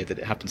reassuring to hear that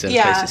it happens in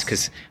places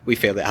because we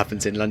feel that it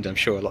happens in London. I'm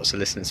sure lots of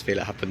listeners feel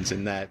it happens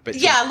in there. But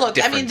yeah,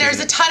 look, I mean, there's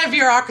a ton of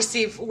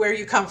bureaucracy where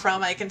you come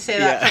from. I can say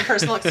that from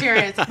personal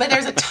experience. But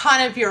there's a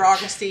ton of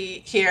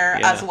bureaucracy here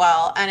as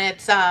well, and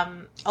it's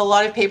a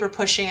lot of paper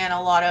pushing and a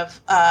lot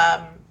of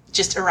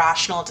just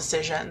irrational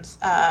decisions.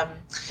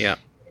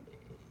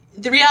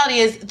 The reality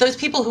is those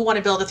people who want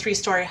to build a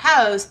 3-story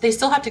house, they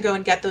still have to go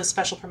and get those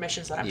special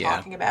permissions that I'm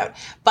talking about.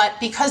 But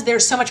because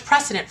there's so much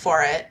precedent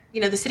for it,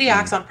 the city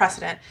acts on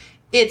precedent.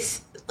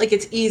 It's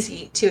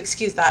easy to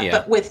excuse that.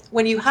 Yeah. But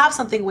when you have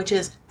something which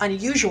is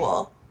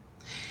unusual,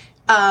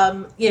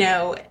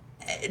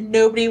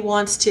 nobody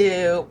wants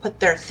to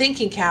put their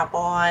thinking cap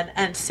on.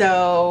 And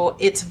so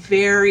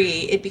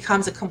it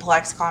becomes a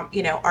complex,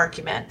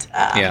 argument.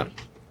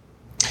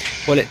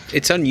 Well,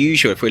 it's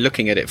unusual if we're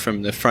looking at it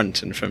from the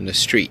front and from the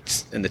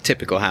street, and the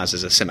typical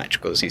houses are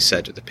symmetrical, as you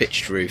said, with the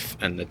pitched roof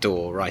and the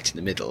door right in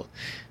the middle.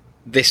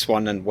 This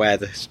one, and where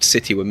the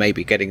city were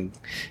maybe getting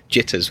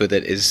jitters with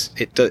it,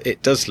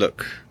 it does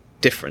look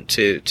different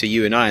to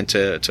you and I, and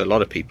to a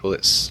lot of people.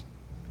 It's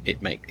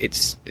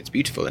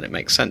beautiful and it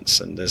makes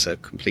sense, and there's a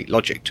complete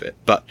logic to it.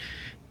 But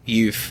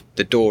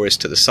the door is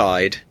to the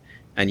side,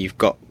 and you've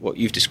got what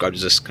you've described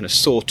as a kind of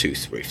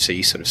sawtooth roof, so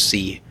you sort of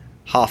see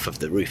half of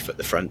the roof at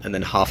the front, and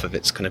then half of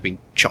it's kind of been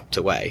chopped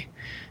away.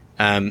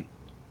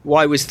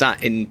 Why was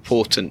that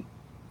important?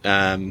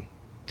 The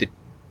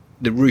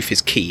roof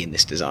is key in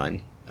this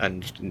design,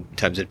 and in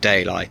terms of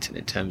daylight and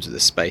in terms of the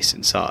space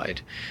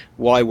inside.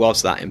 Why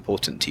was that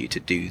important to you to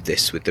do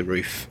this with the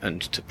roof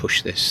and to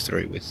push this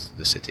through with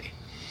the city?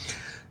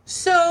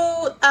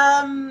 So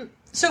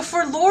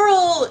for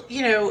Laurel,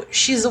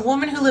 she's a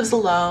woman who lives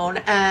alone,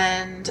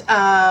 and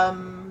I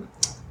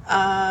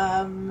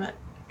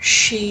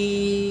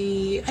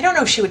don't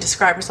know if she would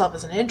describe herself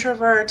as an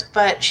introvert,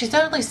 but she's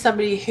definitely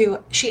somebody who,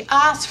 she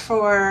asked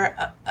for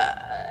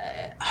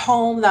a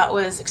home that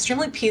was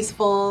extremely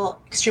peaceful,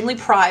 extremely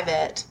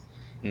private,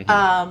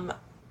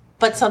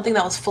 but something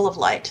that was full of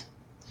light,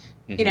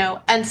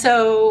 and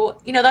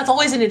so, that's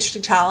always an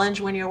interesting challenge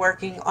when you're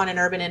working on an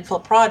urban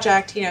infill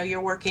project.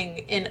 You're working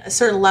in a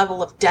certain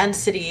level of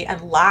density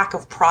and lack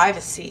of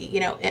privacy,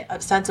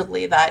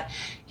 ostensibly that,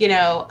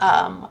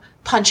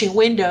 punching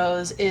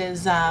windows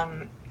is,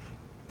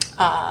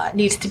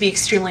 needs to be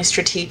extremely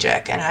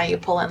strategic, and how you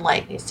pull in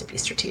light needs to be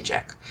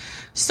strategic.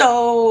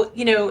 So,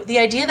 the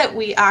idea that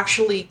we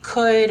actually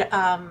could,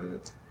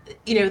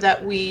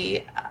 that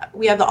we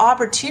have the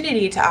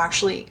opportunity to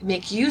actually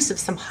make use of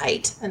some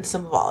height and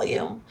some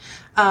volume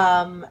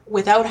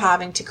without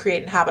having to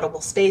create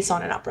inhabitable space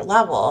on an upper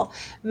level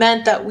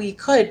meant that we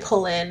could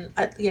pull in,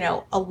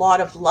 a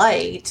lot of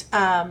light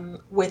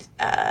with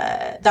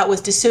that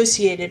was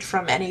dissociated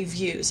from any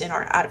views in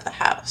or out of the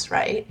house,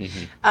 right?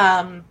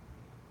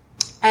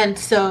 And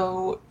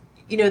so,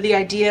 the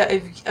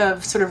idea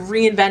of sort of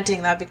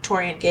reinventing that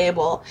Victorian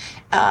gable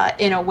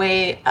in a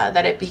way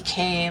that it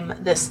became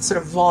this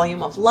sort of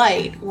volume of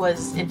light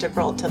was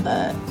integral to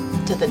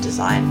the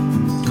design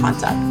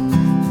concept.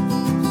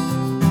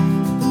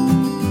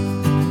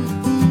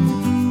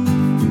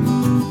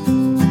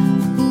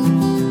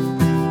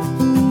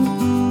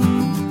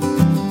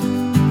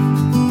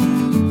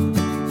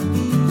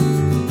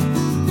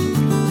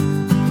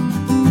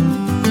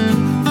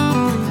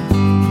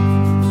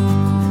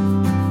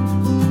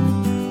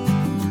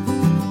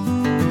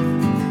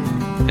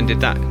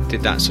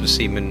 Did that sort of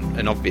seem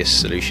an obvious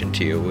solution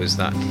to you, or was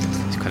that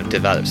kind of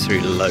developed through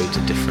loads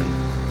of different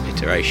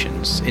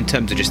iterations? In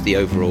terms of just the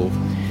overall,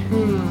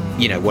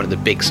 one of the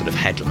big sort of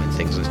headline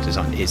things of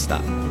design is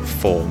that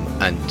form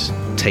and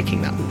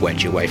taking that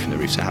wedge away from the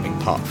roof, so having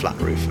part flat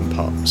roof and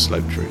part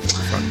sloped roof in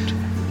the front.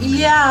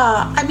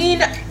 Yeah, I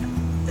mean,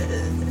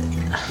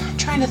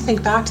 trying to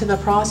think back to the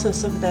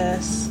process of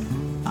this.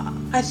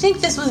 I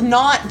think this was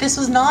not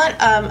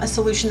a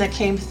solution that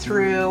came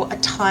through a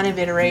ton of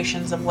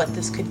iterations of what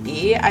this could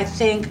be. I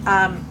think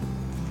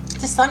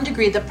to some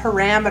degree, the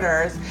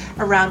parameters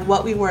around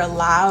what we were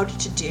allowed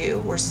to do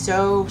were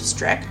so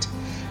strict.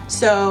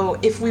 So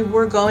if we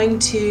were going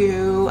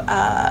to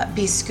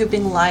be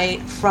scooping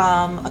light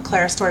from a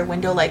clerestory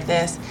window like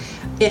this,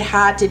 it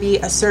had to be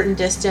a certain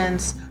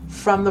distance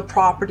from the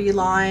property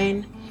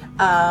line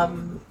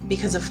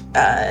because of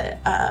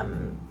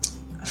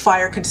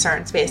fire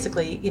concerns,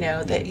 basically,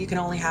 that you can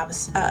only have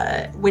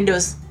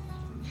windows,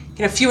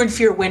 fewer and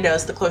fewer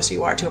windows the closer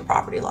you are to a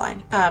property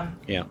line.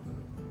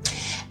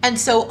 And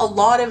so a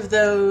lot of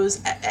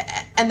those,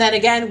 and then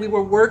again, we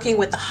were working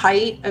with the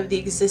height of the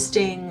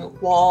existing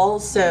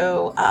walls.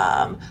 So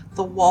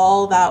the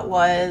wall that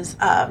was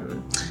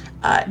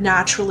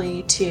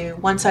naturally to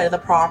one side of the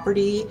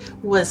property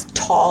was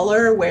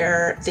taller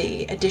where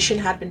the addition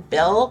had been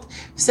built.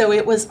 So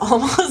it was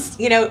almost,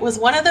 it was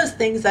one of those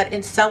things that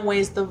in some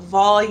ways the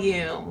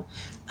volume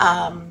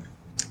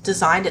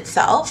designed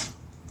itself.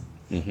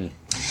 Mm-hmm.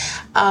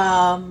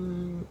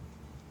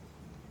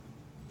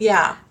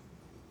 Yeah.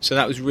 So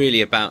that was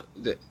really about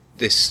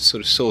this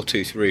sort of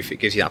sawtooth roof. It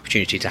gives you the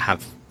opportunity to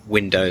have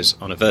windows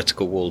on a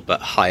vertical wall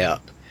but high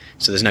up.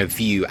 So there's no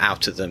view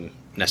out of them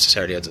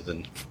necessarily other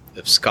than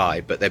of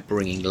sky, but they're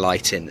bringing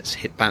light in that's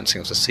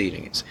bouncing off the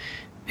ceiling.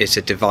 It's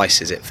a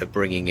device, is it, for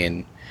bringing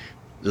in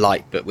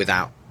light but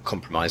without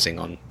compromising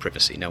on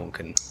privacy? No one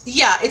can.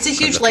 Yeah, it's a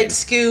huge light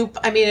scoop.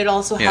 I mean, it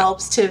also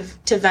helps to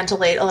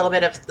ventilate a little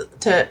bit of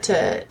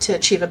to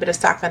achieve a bit of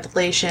stack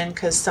ventilation,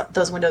 because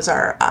those windows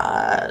are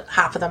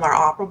half of them are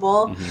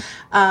operable.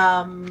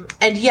 Mm-hmm.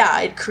 And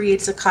yeah, it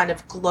creates a kind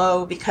of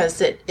glow because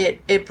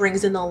it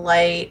brings in the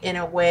light in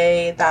a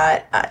way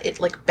that it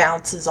like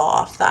bounces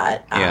off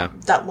that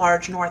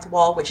large north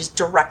wall, which is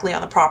directly on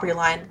the property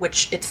line,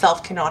 which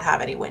itself cannot have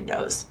any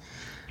windows.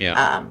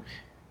 Yeah.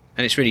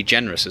 And it's really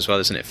generous as well,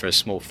 isn't it? For a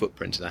small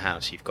footprint of the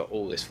house, you've got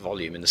all this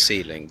volume in the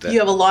ceiling that you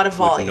have a lot of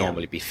volume. Would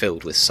normally be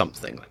filled with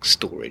something like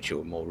storage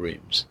or more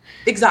rooms.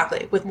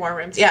 Exactly, with more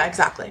rooms. Yeah,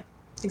 exactly.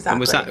 And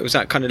was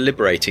that kind of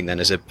liberating then,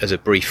 as a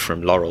brief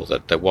from Laurel,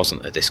 that there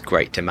wasn't this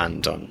great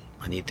demand on,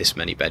 I need this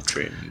many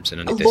bedrooms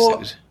and I need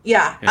this?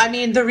 Yeah, I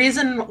mean, the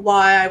reason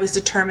why I was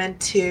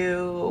determined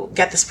to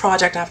get this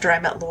project after I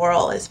met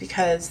Laurel is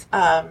because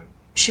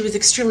she was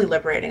extremely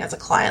liberating as a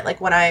client.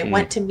 Like when I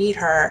went to meet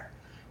her,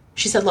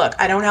 she said, look,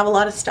 I don't have a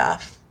lot of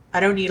stuff. I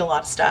don't need a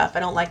lot of stuff.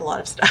 I don't like a lot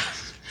of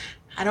stuff.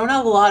 I don't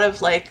have a lot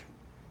of like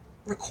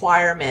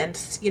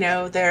requirements.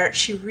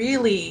 She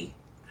really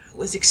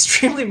was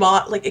extremely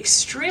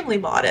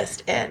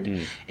modest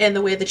in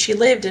the way that she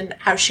lived and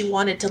how she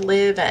wanted to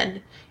live.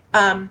 And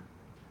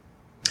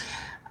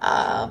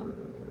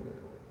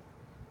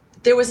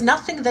there was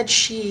nothing that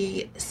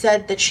she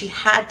said that she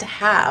had to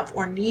have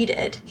or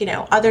needed,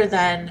 other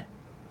than,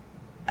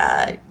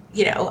 a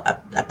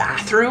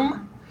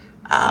bathroom,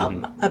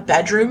 a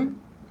bedroom,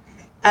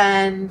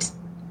 and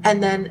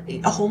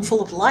then a home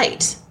full of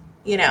light,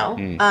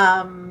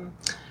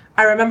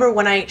 I remember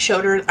when I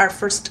showed her our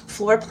first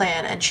floor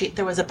plan and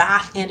there was a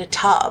bath and a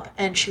tub,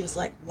 and she was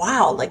like,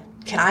 wow, like,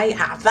 can I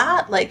have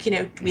that? Like,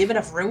 do we have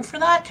enough room for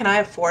that? Can I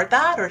afford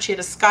that? Or she had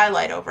a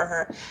skylight over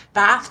her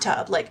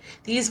bathtub. Like,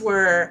 these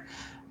were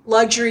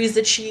luxuries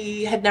that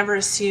she had never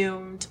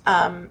assumed,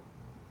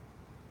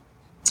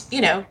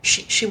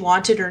 she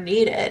wanted or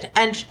needed.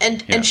 And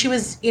she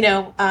was, she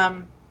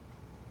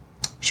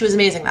was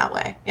amazing that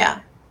way.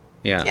 Yeah.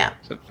 Yeah.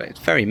 So it's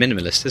very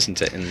minimalist,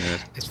 isn't it?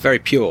 It's very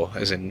pure,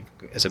 as a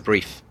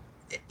brief.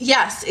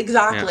 Yes,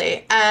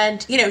 exactly. Yeah.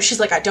 And,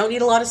 she's like, I don't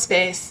need a lot of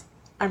space.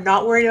 I'm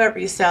not worried about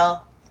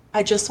resale.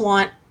 I just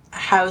want a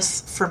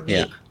house for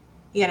me,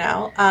 Did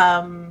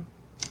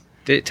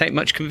it take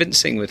much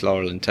convincing with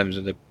Laurel in terms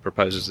of the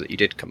proposals that you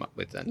did come up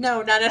with then?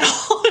 No, not at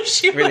all.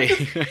 She really?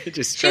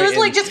 She was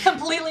like just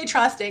completely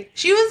trusting.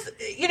 She was,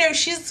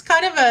 she's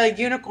kind of a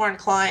unicorn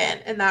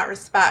client in that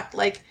respect.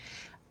 Like,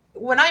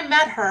 when I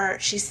met her,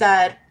 she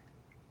said,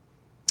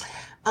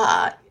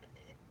 look,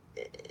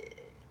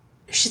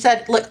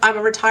 I'm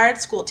a retired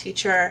school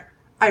teacher.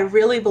 I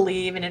really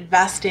believe in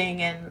investing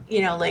in,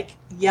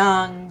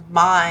 young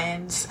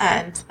minds.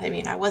 And I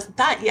mean, I wasn't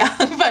that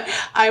young, but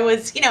I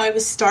was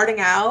starting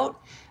out.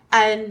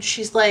 And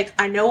she's like,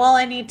 I know all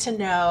I need to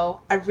know.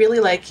 I really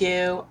like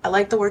you. I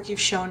like the work you've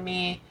shown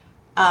me.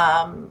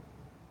 I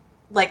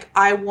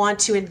want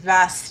to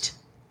invest.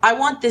 I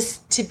want this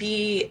to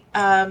be,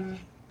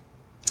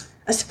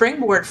 a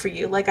springboard for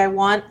you. Like, I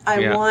want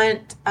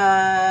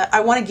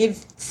to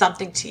give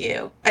something to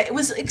you. It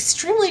was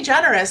extremely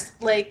generous,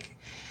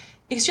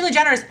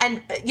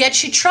 and yet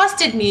she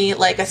trusted me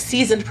like a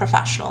seasoned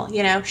professional.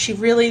 She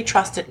really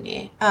trusted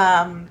me.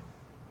 Yeah.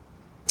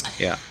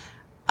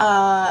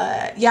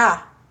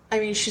 I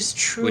mean, she's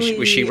truly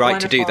was she right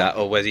wonderful. To do that,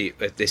 or whether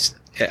this?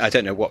 I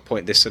don't know what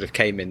point this sort of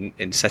came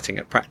in setting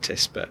up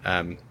practice, but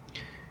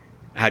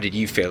how did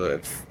you feel?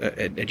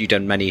 Had you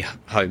done many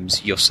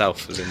homes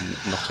yourself, as in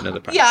not another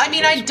practice? Yeah, I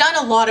mean, I'd done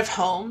a lot of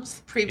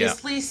homes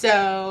previously,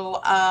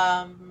 so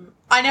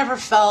I never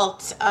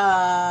felt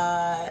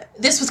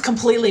this was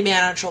completely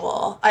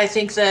manageable. I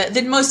think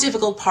the most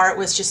difficult part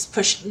was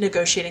just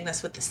negotiating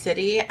this with the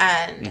city,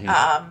 and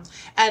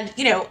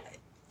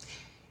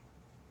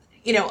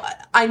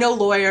I know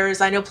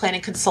lawyers, I know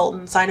planning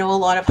consultants, I know a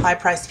lot of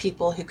high-priced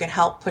people who can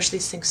help push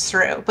these things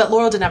through. But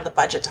Laurel didn't have the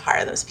budget to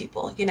hire those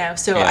people,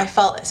 So Yeah. I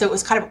felt, so it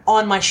was kind of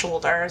on my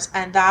shoulders,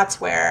 and that's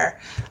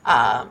where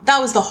that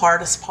was the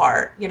hardest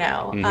part,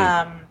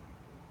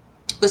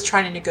 was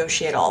trying to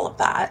negotiate all of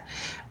that.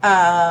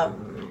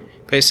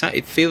 But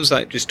it feels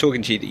like, just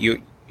talking to you,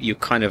 that you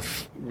kind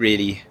of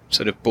really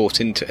sort of bought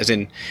into, as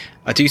in,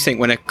 I do think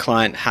when a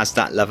client has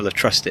that level of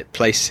trust it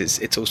places,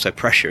 it's also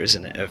pressure,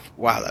 isn't it? Of,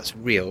 wow, that's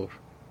real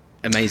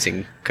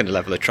amazing kind of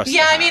level of trust.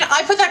 Yeah, I mean,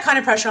 I put that kind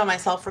of pressure on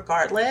myself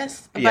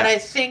regardless, but I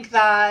think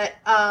that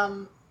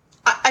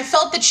I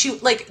felt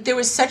that there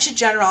was such a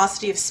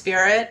generosity of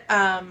spirit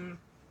and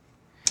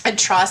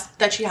trust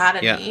that she had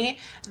in me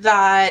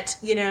that,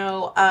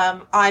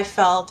 I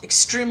felt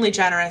extremely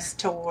generous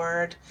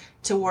toward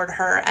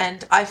her,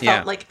 and I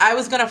felt like I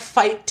was going to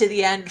fight to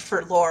the end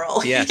for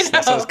Laurel. Yes,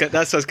 that's what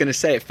I was going to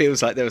say. It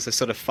feels like there was a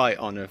sort of fight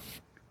on of,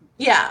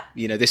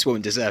 this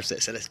woman deserves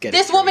it, so let's get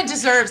this woman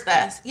deserves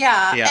this.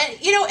 Yeah. And,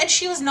 and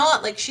she was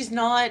not, she's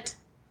not,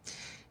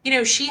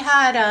 she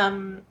had,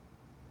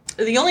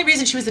 the only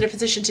reason she was in a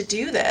position to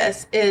do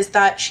this is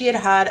that she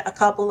had a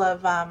couple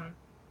of,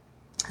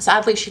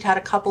 sadly, she'd had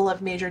a couple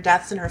of major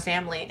deaths in her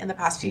family in the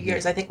past few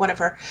years. I think one of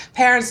her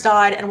parents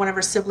died and one of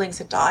her siblings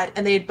had died,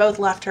 and they had both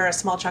left her a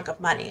small chunk of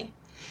money.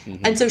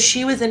 And so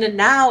she was in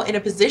a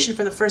position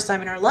for the first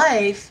time in her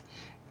life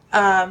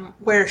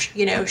where,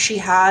 she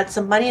had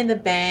some money in the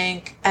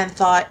bank and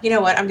thought, you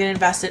know what, I'm going to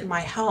invest it in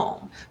my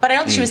home. But I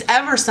don't think she was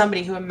ever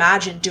somebody who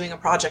imagined doing a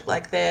project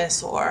like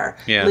this or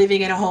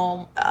living in a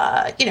home,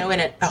 in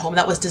a home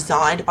that was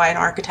designed by an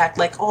architect.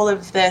 All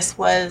of this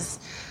was...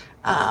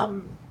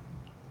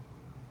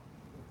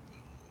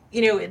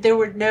 there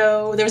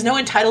was no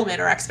entitlement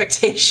or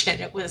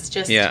expectation. It was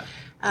just,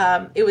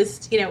 it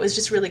was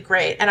just really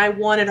great. And I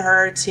wanted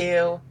her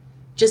to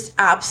just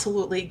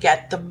absolutely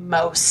get the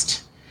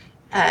most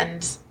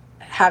and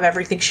have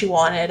everything she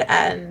wanted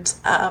and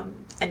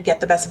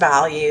get the best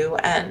value.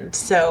 And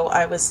so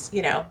I was,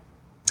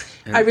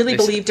 I really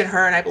believed in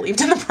her and I believed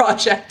in the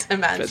project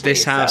immensely. But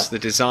this house, the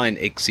design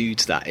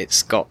exudes that.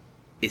 It's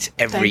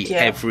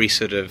every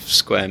sort of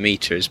square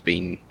meter has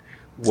been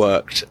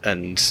worked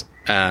and,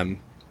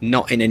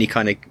 not in any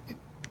kind of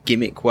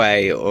gimmick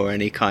way or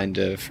any kind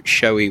of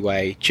showy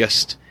way,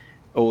 just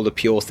all the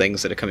pure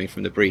things that are coming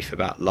from the brief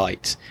about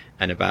light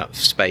and about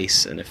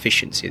space and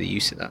efficiency of the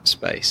use of that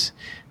space.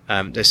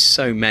 There's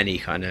so many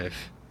kind of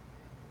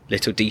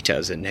little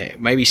details in here.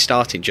 Maybe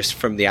starting just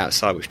from the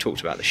outside, we've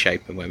talked about the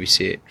shape and where we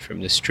see it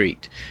from the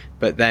street,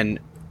 but then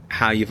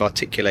how you've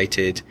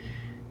articulated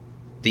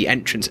the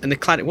entrance and the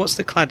cladding. What's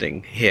the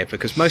cladding here?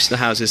 Because most of the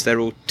houses, they're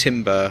all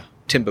timber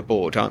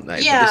board, aren't they?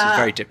 Yeah. But this is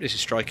very different. This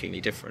is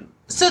strikingly different.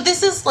 So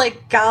this is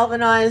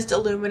galvanized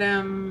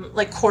aluminum,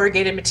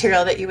 corrugated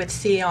material that you would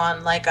see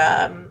on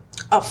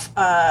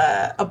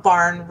a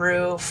barn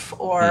roof,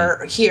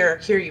 or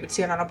here you would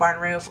see it on a barn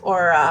roof,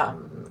 or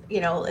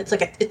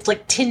it's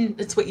like tin.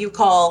 It's what you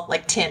call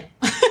tin.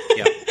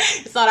 Yeah.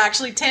 It's not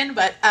actually tin,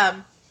 but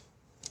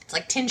it's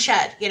like tin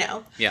shed.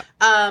 Yeah.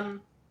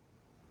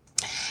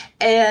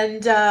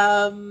 And,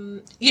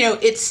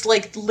 it's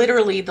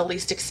literally the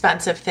least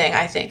expensive thing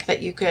I think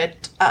that you could,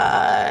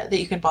 that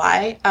you can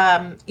buy.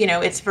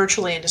 It's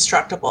virtually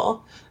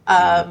indestructible,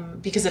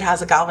 because it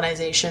has a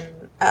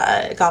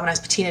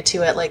galvanized patina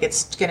to it.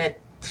 It's going to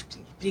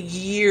be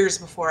years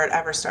before it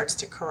ever starts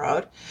to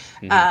corrode.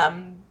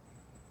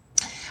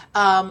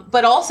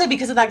 But also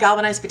because of that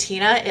galvanized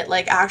patina, it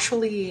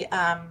actually,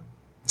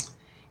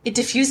 it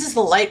diffuses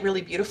the light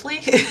really beautifully.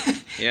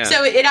 Yeah.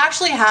 So it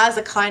actually has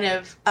a kind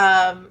of,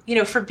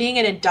 for being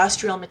an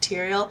industrial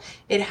material,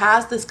 it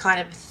has this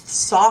kind of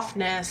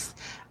softness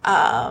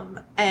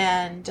and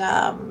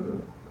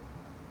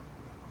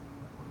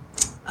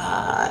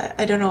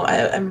I don't know,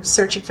 I'm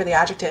searching for the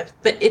adjective,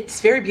 but it's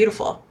very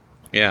beautiful.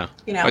 Yeah.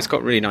 Well, it's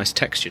got really nice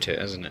texture to it,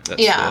 hasn't it?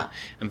 That's,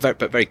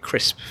 but very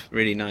crisp,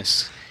 really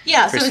nice.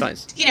 Yeah, so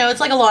it's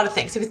like a lot of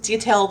things. If it's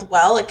detailed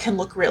well, it can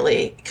look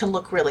really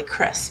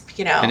crisp.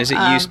 And is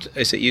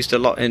it used a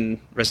lot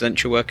in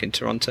residential work in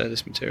Toronto?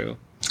 This material?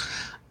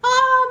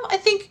 I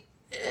think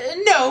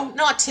no,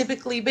 not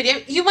typically,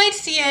 but you might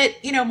see it,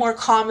 more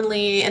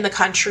commonly in the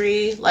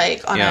country,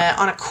 on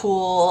a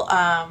cool,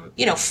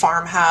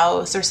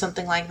 farmhouse or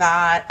something like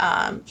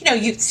that.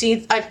 You'd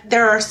see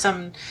there are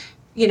some.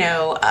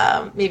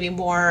 Maybe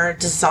more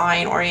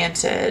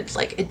design-oriented,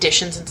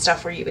 additions and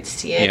stuff where you would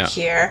see it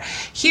here.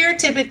 Here,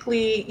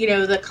 typically,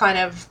 the kind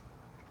of,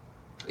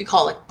 we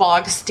call it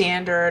bog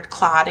standard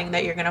cladding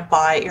that you're going to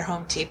buy at your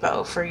Home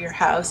Depot for your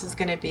house is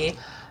going to be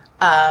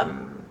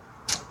either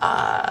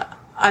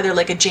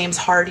a James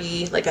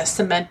Hardie, a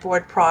cement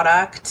board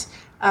product,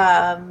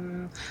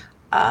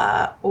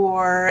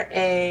 or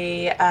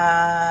a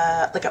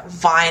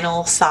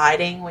vinyl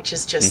siding, which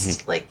is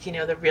just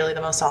the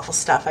most awful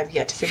stuff. I've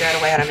yet to figure out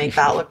a way how to make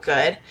that look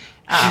good.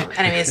 And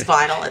I mean, it's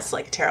vinyl. It's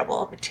a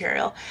terrible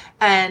material.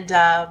 And,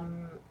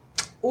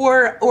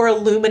 or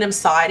aluminum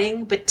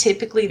siding, but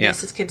typically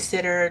this is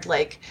considered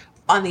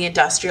on the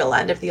industrial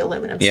end of the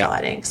aluminum Yeah.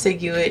 siding. So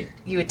you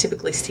would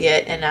typically see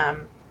it in a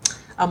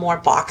more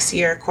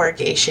boxier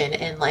corrugation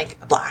in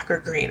like black or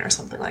green or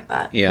something like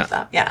that.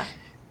 Yeah. Yeah.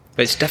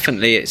 But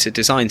it's a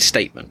design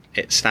statement.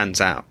 It stands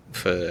out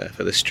for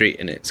the street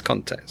in its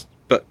context,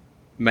 but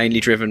mainly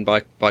driven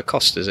by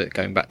cost, is it?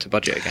 Going back to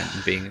budget again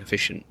and being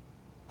efficient.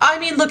 I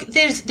mean, look,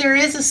 there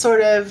is a sort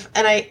of,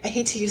 and I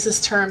hate to use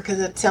this term because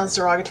it sounds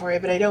derogatory,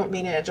 but I don't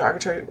mean it in a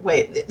derogatory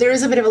way. There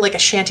is a bit of a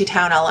shanty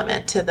town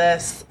element to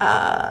this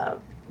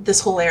this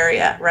whole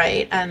area,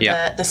 right? And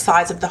the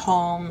size of the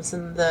homes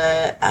and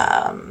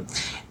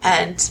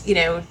and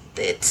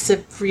it's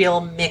a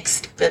real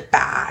mixed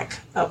bag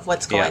of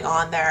what's going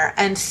on there.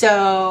 And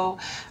so,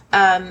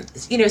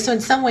 so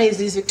in some ways,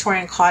 these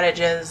Victorian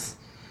cottages,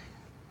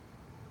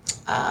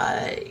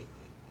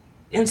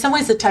 in some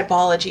ways the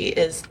typology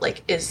is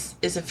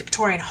a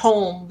Victorian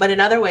home, but in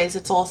other ways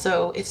it's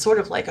sort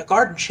of like a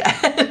garden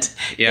shed.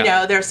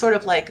 They're sort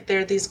of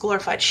they're these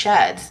glorified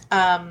sheds.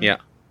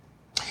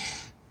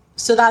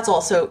 So that's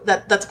also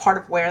that's part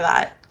of where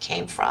that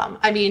came from.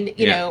 I mean,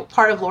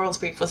 part of Laurel's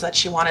brief was that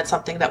she wanted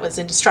something that was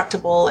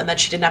indestructible and that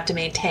she didn't have to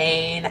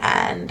maintain,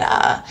 and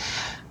that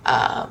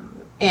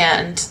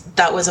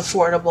was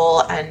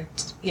affordable. And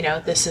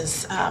this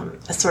is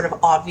a sort of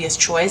obvious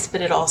choice,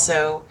 but it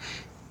also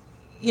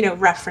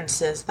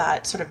references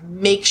that sort of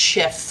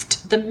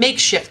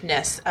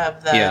makeshiftness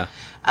of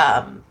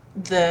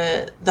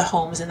the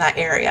homes in that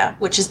area,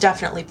 which is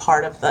definitely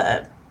part of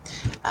the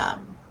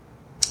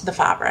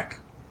fabric.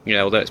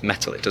 Although it's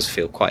metal, it does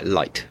feel quite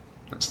light.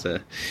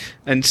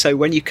 And so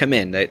when you come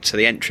in to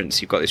the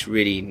entrance, you've got this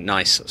really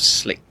nice sort of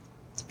slick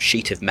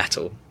sheet of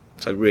metal.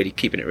 So really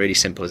keeping it really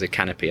simple as a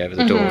canopy over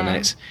the door,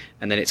 and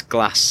then it's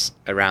glass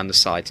around the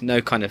sides.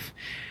 No kind of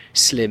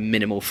slim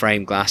minimal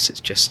frame glass. It's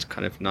just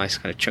kind of nice,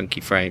 kind of chunky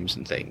frames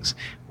and things.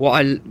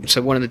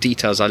 So one of the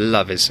details I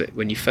love is that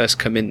when you first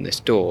come in this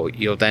door,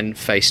 you're then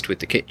faced with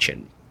the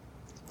kitchen,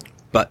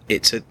 but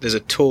there's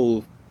a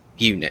tall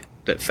unit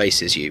that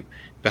faces you.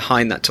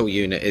 Behind that tall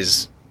unit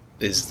is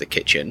the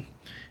kitchen.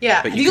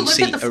 Yeah. Have you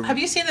seen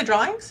the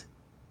drawings?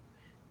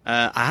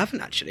 I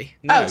haven't actually.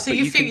 No, so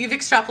you've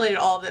extrapolated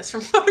all of this from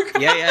photographs.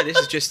 Yeah. This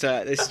is just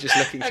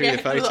looking through the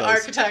photos. The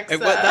architects.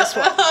 That's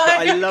what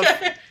I love.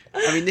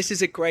 I mean, this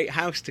is a great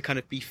house to kind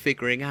of be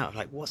figuring out,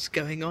 what's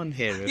going on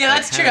here. Yeah,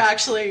 that's true,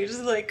 actually.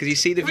 Just because you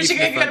see the we should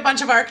get a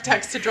bunch of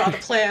architects to draw the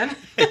plan.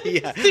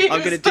 Yeah,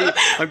 I'm going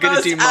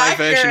to do my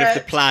version of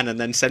the plan and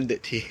then send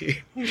it to you.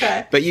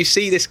 Okay. But you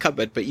see this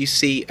cupboard, but you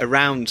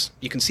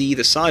can see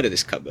either side of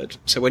this cupboard.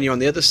 So when you're on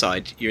the other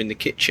side, you're in the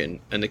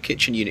kitchen, and the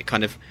kitchen unit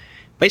kind of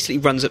basically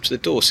runs up to the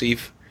door. So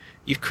you've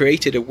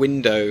created a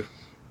window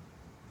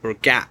or a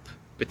gap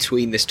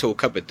between this tall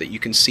cupboard that you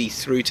can see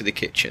through to the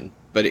kitchen,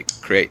 but it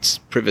creates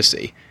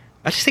privacy.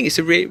 I just think it's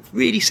a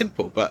really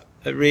simple but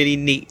a really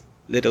neat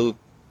little,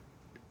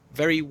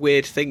 very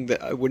weird thing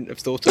that I wouldn't have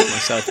thought of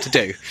myself to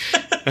do.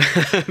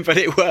 But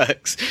it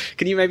works.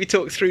 Can you maybe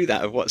talk through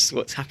that of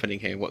what's happening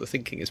here and what the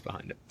thinking is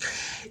behind it?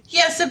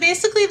 Yeah, so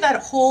basically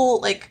that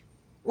whole,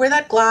 where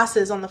that glass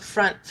is on the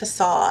front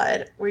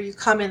facade, where you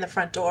come in the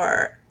front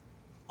door,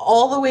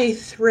 all the way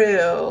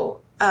through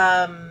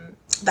the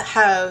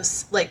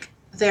house,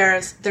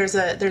 there's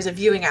a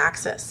viewing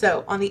access.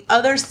 So on the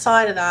other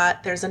side of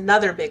that, there's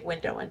another big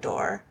window and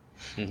door.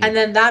 Mm-hmm. And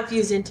then that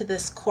views into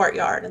this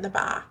courtyard in the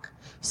back.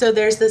 So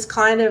there's this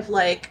kind of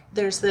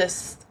there's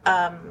this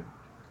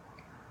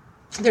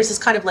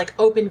kind of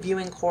open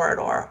viewing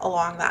corridor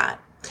along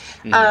that.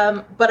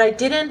 Mm-hmm. But I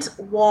didn't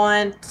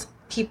want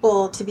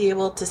people to be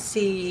able to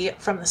see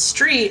from the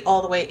street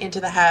all the way into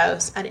the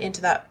house and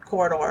into that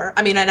corridor.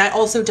 I mean, and I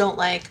also don't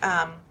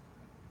I'm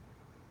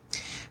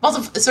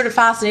also sort of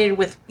fascinated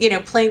with,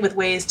 playing with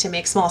ways to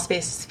make small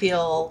spaces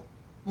feel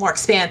more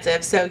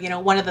expansive. So,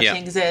 one of the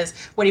things is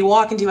when you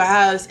walk into a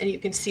house and you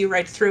can see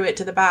right through it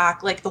to the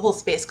back, the whole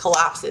space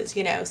collapses,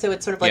 So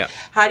it's sort of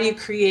how do you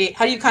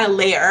kind of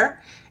layer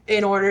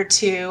in order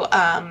to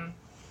kind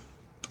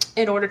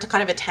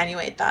of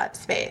attenuate that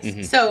space.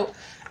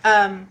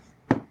 Mm-hmm.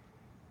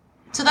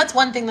 So that's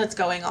one thing that's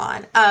going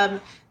on.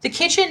 The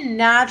kitchen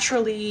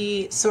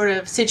naturally sort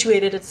of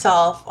situated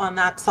itself on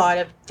that side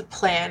of the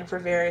plan for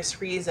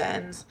various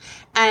reasons.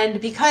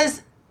 And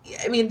because,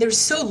 there's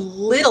so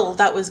little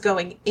that was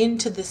going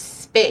into the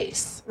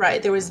space,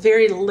 right? There was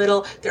very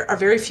little. There are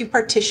very few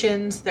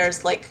partitions.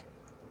 There's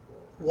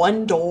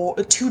one door,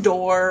 two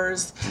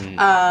doors.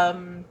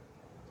 Mm.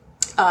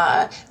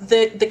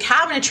 The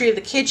cabinetry of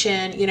the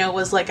kitchen,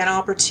 was an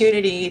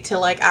opportunity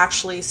to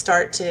actually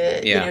start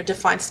to,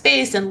 define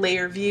space and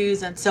layer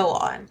views and so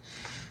on.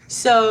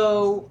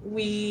 So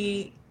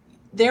that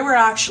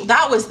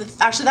was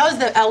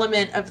the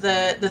element of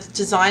the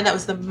design that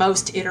was the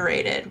most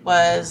iterated,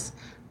 was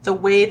the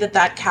way that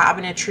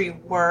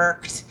cabinetry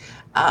worked.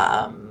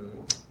 That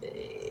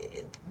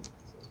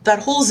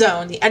whole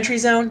zone, the entry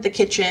zone, the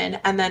kitchen,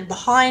 and then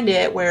behind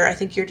it, where I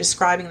think you're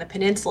describing the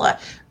peninsula,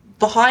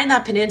 behind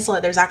that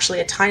peninsula, there's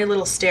actually a tiny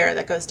little stair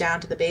that goes down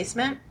to the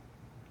basement.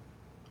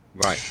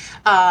 Right.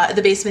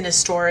 The basement is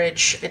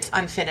storage. It's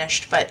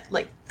unfinished, but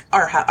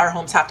our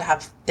homes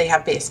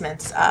have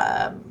basements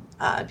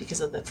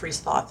because of the freeze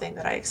thaw thing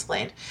that I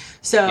explained.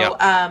 So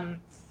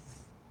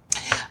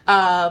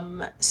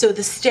so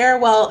the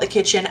stairwell, the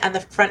kitchen, and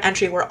the front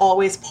entry were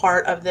always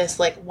part of this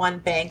like one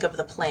bank of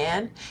the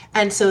plan.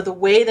 And so the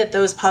way that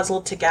those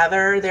puzzled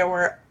together, there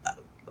were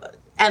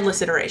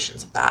endless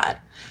iterations of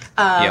that.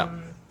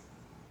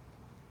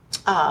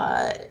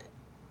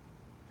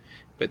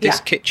 But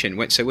this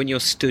kitchen, so when you're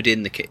stood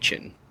in the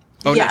kitchen,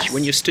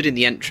 when you're stood in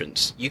the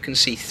entrance, you can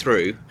see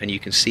through and you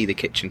can see the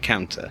kitchen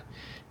counter,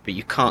 but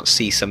you can't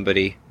see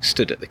somebody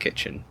stood at the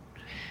kitchen.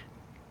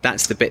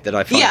 That's the bit that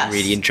I find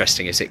really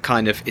interesting. Is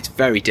it's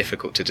very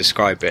difficult to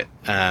describe it,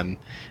 and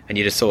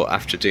you'd have thought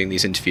after doing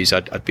these interviews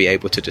I'd be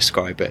able to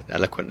describe it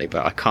eloquently,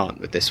 but I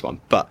can't with this one.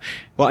 But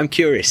what I'm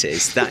curious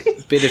is that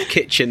bit of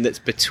kitchen that's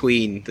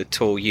between the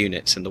tall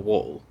units and the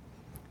wall.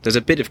 There's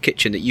a bit of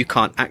kitchen that you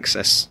can't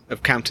access,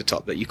 of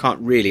countertop that you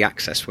can't really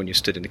access when you're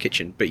stood in the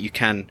kitchen, but you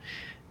can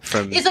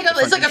from. It's like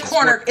a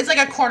corner. It's like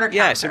a corner counter.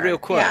 Yeah, it's a real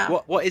corner. Yeah.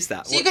 What is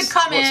that? So you could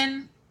come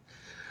in.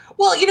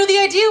 Well, the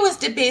idea was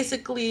to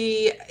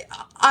basically,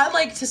 I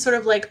like to sort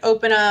of like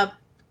open up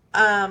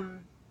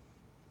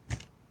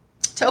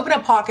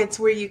pockets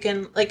where you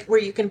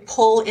can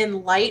pull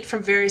in light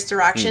from various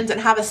directions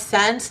and have a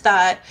sense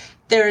that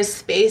there is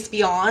space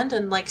beyond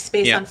and like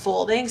space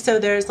unfolding. So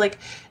there's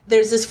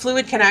this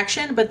fluid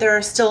connection, but there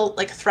are still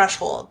like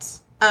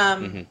thresholds.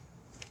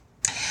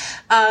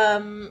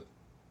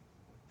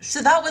 So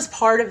that was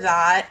part of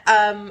that.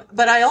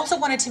 But I also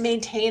wanted to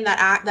maintain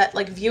that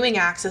like viewing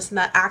axis and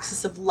that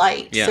axis of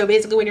light. Yeah. So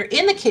basically when you're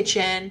in the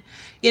kitchen,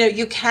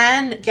 you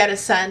can get a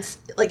sense,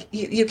 like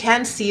you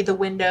can see the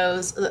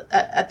windows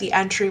at the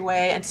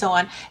entryway and so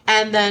on.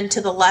 And then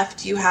to the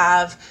left, you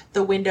have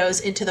the windows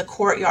into the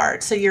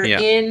courtyard. So you're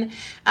in,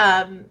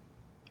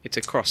 it's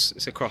a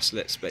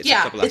cross-lit space.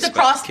 Yeah, it's a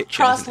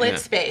cross-lit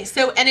space.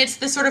 So, and it's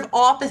the sort of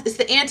opposite. It's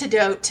the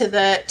antidote to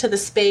the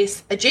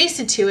space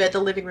adjacent to it, the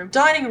living room,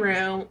 dining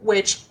room,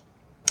 which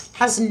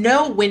has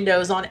no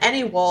windows on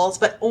any walls,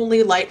 but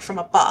only light from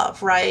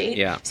above. Right.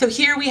 Yeah. So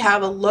here we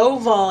have a low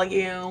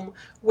volume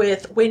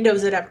with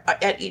windows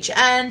at each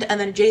end, and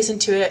then adjacent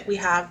to it, we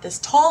have this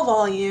tall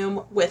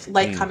volume with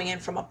light coming in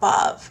from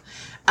above.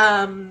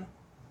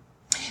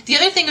 The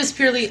other thing was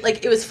purely,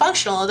 like, it was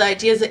functional. The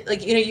idea is that,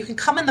 like, you can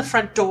come in the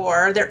front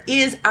door. There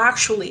is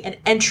actually an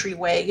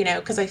entryway,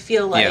 because I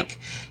feel like,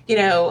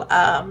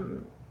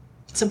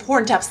 it's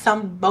important to have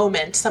some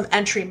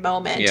entry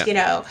moment,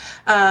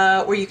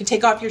 where you can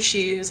take off your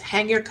shoes,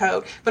 hang your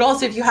coat. But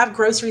also, if you have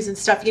groceries and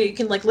stuff, you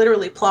can, like,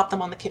 literally plop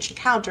them on the kitchen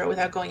counter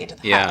without going into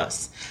the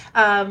house.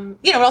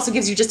 It also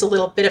gives you just a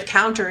little bit of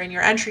counter in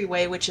your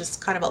entryway, which is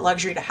kind of a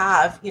luxury to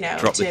have,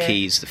 Drop the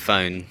keys, the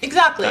phone.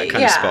 Exactly. That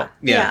kind of spot.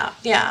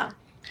 Yeah.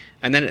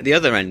 And then at the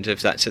other end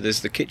of that, so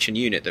there's the kitchen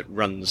unit that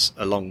runs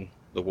along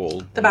the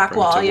wall. The back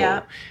wall,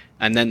 yeah.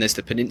 And then there's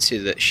the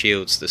peninsula that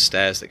shields the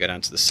stairs that go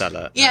down to the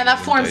cellar. Yeah, and that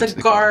forms a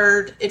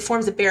guard. It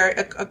forms a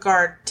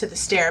guard to the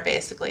stair,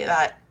 basically.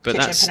 But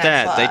that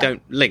stair, they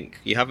don't link.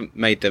 You haven't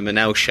made them an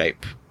L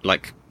shape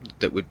like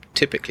that would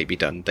typically be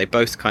done. They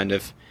both kind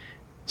of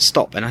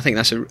stop, and I think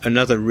that's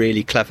another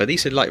really clever.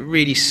 These are like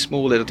really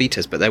small little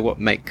details, but they're what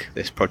make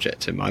this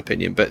project, in my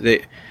opinion. But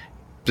the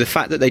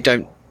fact that they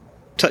don't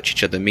touch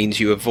each other means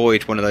you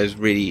avoid one of those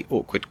really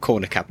awkward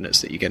corner cabinets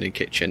that you get in a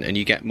kitchen, and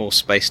you get more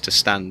space to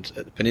stand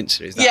at the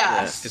peninsula. Is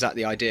that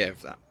the idea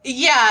of that?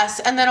 Yes,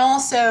 and then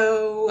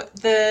also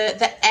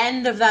the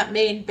end of that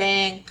main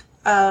bank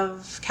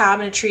of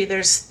cabinetry,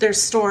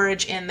 there's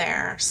storage in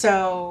there,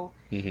 so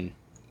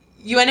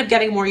you end up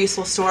getting more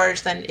useful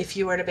storage than if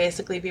you were to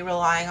basically be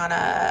relying on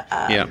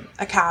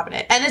a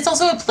cabinet. And it's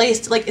also a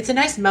place to, like, it's a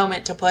nice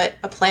moment to put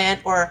a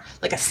plant or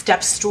like a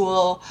step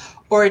stool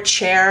or a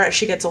chair as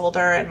she gets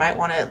older and might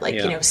want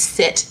to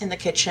sit in the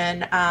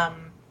kitchen.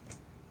 And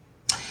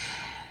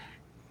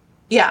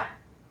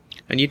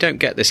you don't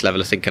get this level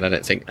of thinking, I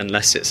don't think,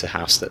 unless it's a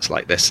house that's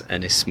like this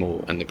and is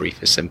small and the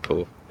brief is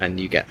simple, and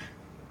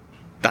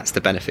that's the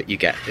benefit you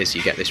get, is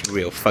you get this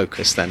real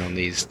focus then on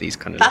these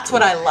kind of. That's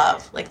what I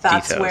love. Like,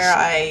 that's details. Where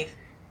I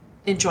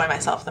enjoy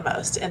myself the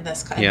most in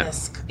this kind of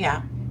this.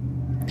 Yeah.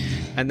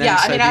 And then,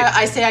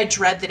 I say I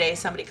dread the day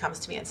somebody comes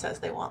to me and says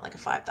they want like a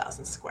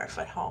 5,000 square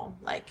foot home.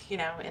 Like,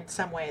 in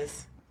some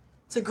ways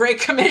it's a great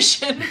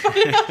commission, but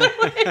in other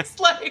ways,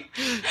 like,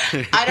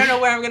 I don't know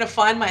where I'm going to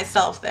find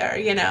myself there,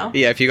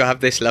 Yeah, if you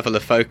have this level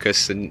of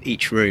focus in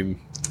each room,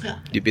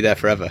 you'd be there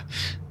forever.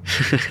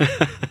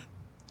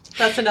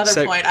 That's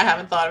another point I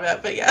haven't thought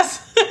about, but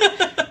yes.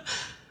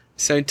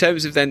 So in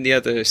terms of then the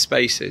other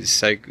spaces,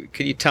 so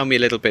can you tell me a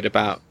little bit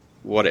about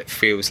what it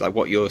feels like,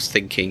 what you're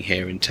thinking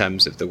here in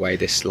terms of the way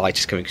this light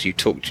is coming? Because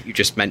you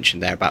just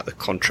mentioned there about the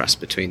contrast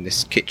between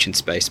this kitchen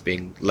space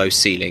being low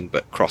ceiling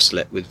but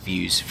cross-lit with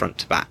views front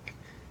to back,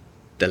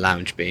 the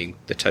lounge being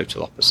the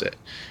total opposite.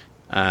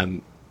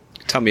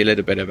 Tell me a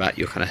little bit about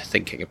your kind of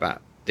thinking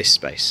about this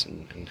space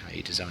and how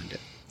you designed it.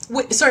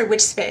 Sorry,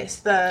 which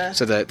space?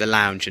 So the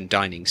lounge and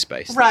dining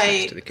space. That's Right.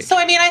 next to the kitchen. So,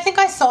 I mean, I think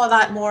I saw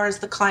that more as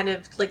the kind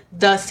of like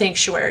the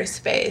sanctuary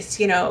space,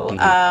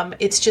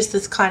 it's just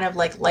this kind of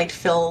like light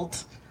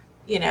filled,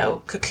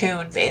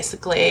 cocoon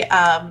basically.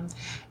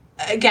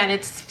 Again,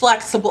 it's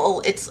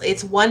flexible.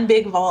 It's one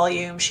big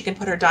volume. She can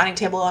put her dining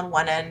table on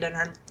one end and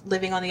her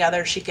living on the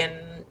other. She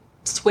can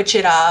switch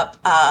it up,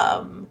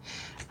 as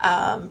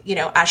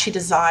she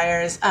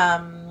desires.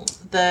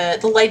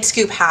 The light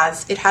scoop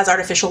has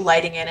artificial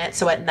lighting in it,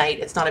 so at night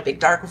it's not a big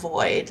dark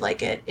void.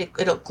 Like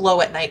it'll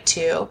glow at night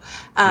too.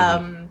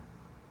 I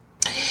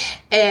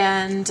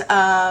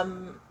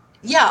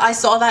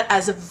saw that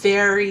as a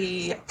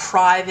very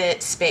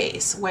private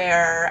space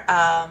where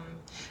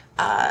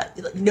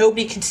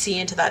nobody can see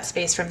into that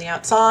space from the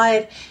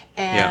outside,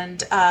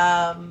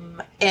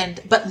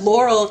 but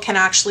Laurel can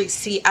actually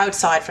see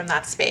outside from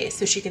that space,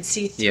 so she can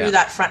see through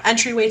that front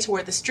entryway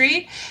toward the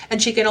street,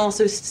 and she can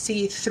also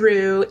see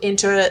through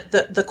into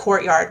the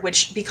courtyard,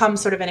 which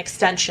becomes sort of an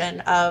extension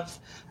of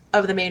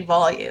the main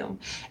volume.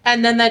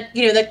 And then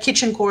that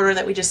kitchen corridor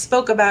that we just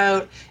spoke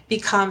about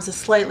becomes a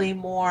slightly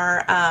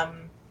more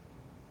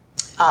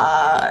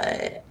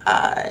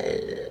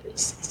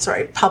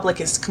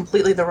public is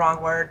completely the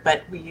wrong word,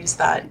 but we use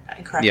that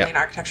incorrectly in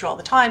architecture all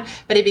the time.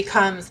 But it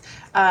becomes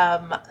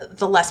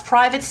the less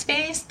private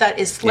space that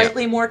is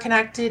slightly more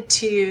connected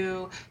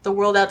to the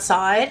world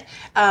outside,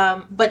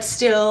 but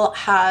still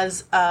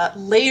has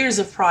layers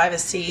of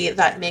privacy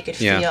that make it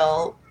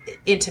feel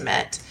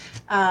intimate.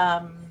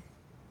 Sorry,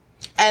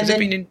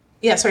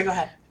 go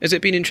ahead. Has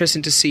it been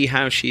interesting to see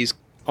how she's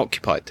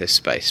occupied this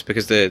space,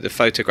 because the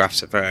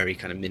photographs are very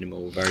kind of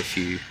minimal, very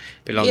few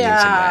belongings in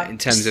there, in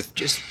terms of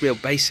just real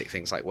basic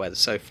things like where the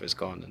sofa has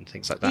gone and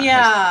things like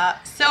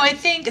that. So I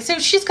think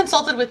she's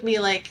consulted with me,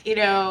 like, what do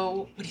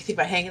you think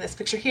about hanging this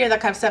picture here, that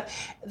kind of stuff.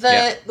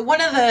 One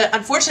of the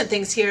unfortunate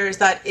things here is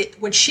that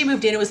when she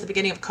moved in, it was the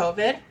beginning of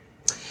COVID.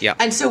 Yeah.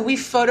 And so we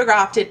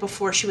photographed it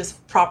before she was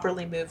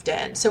properly moved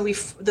in. So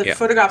the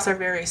photographs are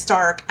very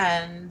stark,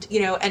 and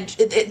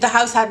the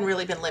house hadn't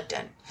really been lived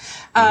in.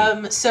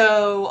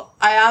 So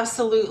I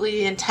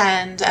absolutely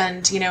intend,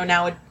 and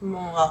now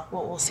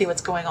we'll see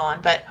what's going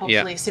on, but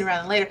hopefully sooner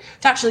rather than later,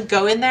 to actually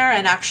go in there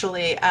and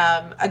actually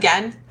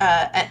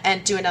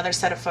and do another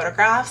set of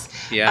photographs.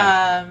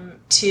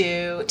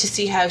 To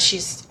see how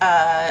she's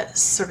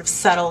sort of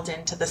settled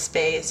into the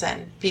space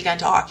and begun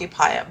to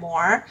occupy it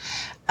more.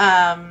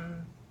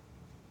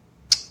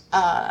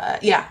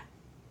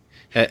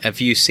 Have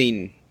you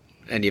seen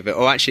any of it?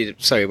 Or actually,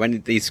 sorry,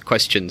 when these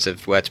questions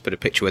of where to put a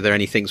picture, were there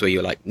any things where you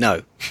were like,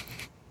 no?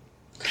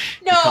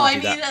 No, I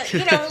mean,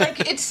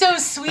 like, it's so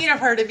sweet of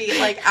her to be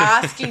like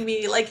asking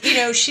me, like,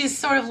 she's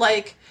sort of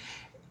like,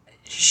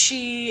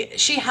 she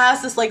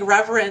has this like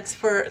reverence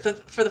for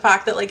the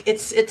fact that like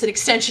it's an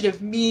extension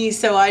of me,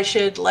 so I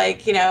should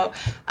like, so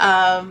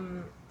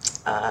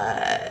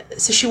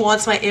she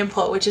wants my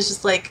input, which is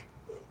just like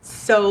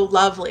so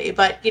lovely,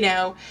 but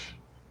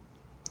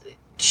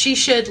she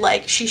should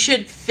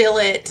fill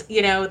it,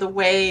 the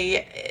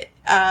way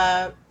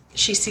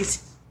she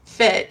sees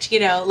fit,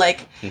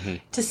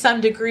 to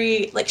some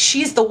degree. Like,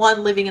 she's the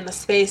one living in the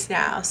space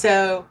now,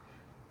 so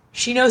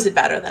she knows it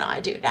better than I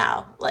do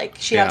now. Like,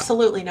 she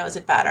absolutely knows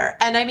it better.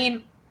 And I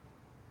mean,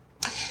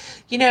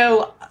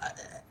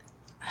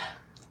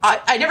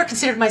 I never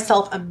considered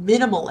myself a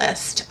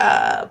minimalist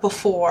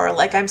before.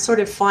 Like, I'm sort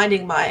of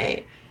finding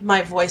my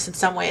voice in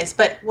some ways,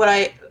 but what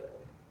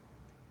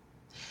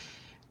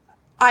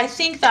I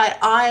think that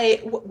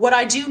what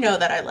I do know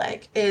that I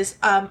like is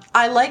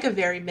I like a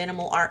very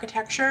minimal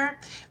architecture,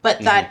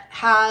 but that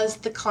has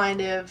the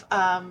kind of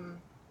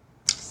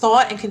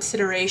thought and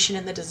consideration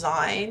in the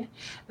design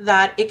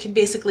that it can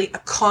basically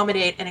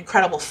accommodate an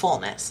incredible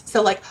fullness.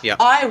 So like,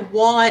 I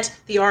want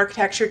the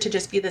architecture to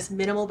just be this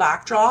minimal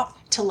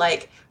backdrop to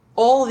like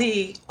all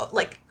the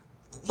like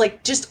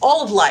just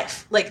all of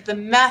life, like the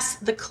mess,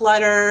 the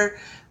clutter,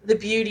 the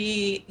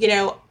beauty,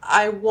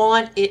 I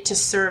want it to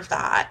serve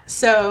that.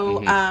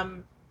 So,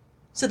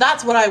 so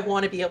that's what I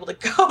want to be able to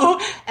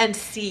go and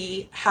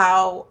see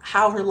how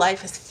her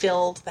life has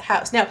filled the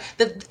house. Now,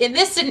 in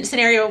this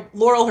scenario,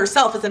 Laurel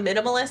herself is a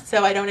minimalist,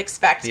 so I don't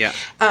expect,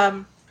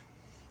 I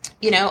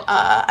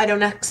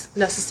don't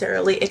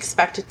necessarily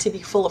expect it to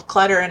be full of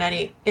clutter in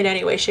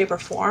any way, shape, or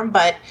form.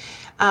 But,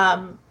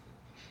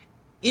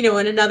 in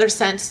another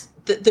sense,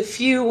 the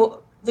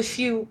few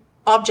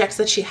objects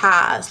that she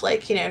has,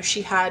 like,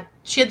 she had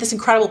this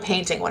incredible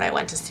painting when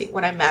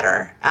I met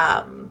her,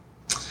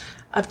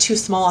 of two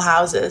small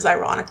houses,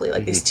 ironically,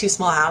 like these two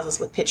small houses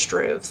with pitched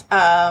roofs.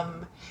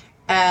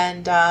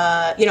 And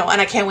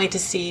I can't wait to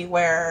see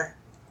I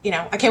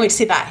can't wait to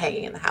see that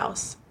hanging in the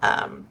house.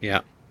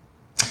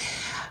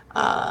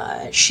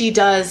 She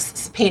does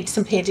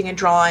some painting and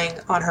drawing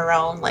on her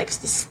own, like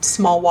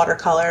small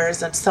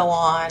watercolors and so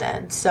on.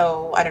 And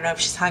so I don't know if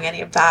she's hung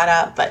any of that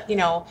up, but,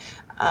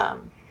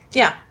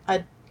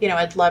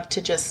 I'd love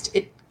to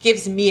it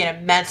gives me an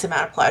immense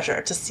amount of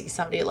pleasure to see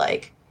somebody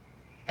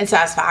and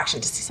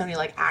satisfaction to see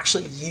somebody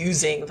actually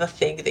using the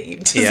thing that you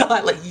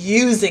designed, like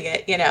using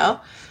it,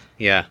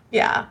 Yeah.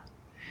 Yeah.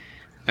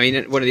 I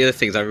mean, one of the other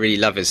things I really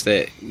love is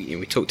that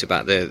we talked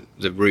about the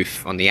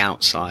roof on the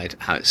outside,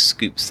 how it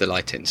scoops the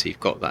light in. So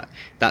you've got that.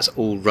 That's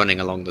all running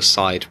along the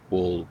side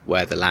wall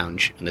where the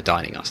lounge and the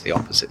dining are, so the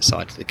opposite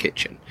side of the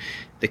kitchen.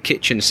 The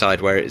kitchen side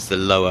where it's the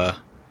lower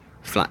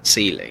flat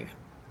ceiling,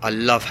 I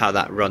love how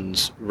that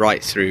runs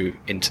right through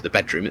into the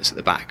bedroom. It's at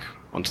the back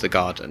onto the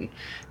garden.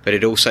 But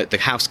it also, the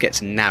house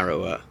gets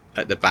narrower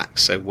at the back.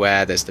 So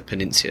where there's the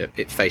peninsula,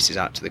 it faces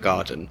out to the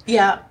garden.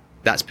 Yeah.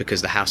 That's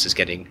because the house is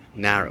getting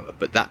narrower,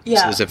 but so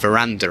there's a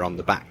veranda on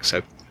the back,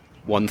 so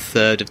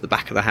 1/3 of the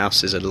back of the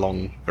house is a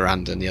long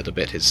veranda and the other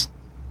bit is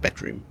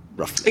bedroom,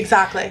 roughly.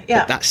 Exactly, yeah.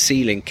 But that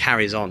ceiling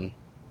carries on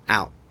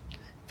out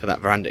for that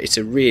veranda. It's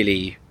a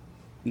really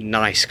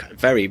nice,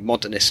 very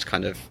modernist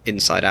kind of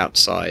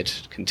inside-outside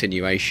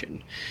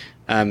continuation.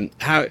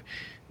 How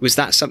was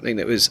that something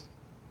that was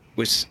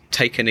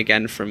taken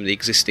again from the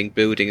existing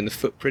building and the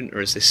footprint,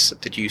 or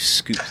did you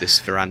scoop this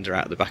veranda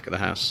out of the back of the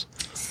house?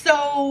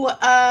 So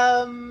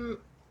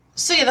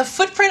the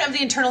footprint of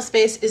the internal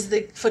space is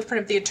the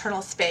footprint of the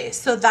internal space.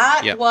 So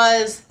that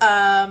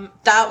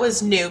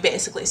was new,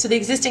 basically. So the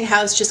existing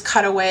house just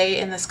cut away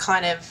in this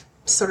kind of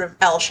sort of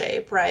L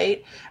shape,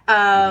 right?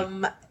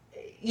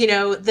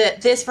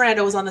 This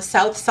veranda was on the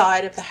south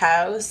side of the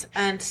house,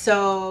 and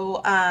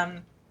so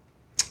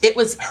it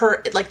was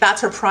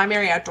that's her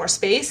primary outdoor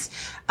space,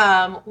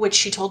 which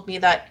she told me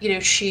that,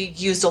 she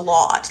used a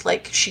lot.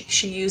 Like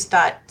she used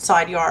that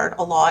side yard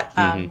a lot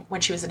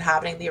when she was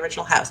inhabiting the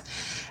original house.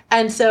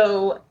 And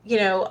so,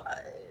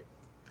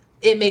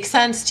 it makes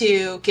sense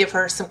to give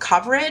her some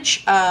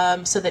coverage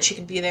so that she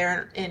can be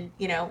there in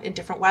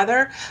different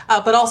weather.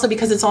 But also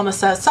because it's on the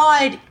south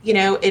side,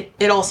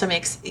 it also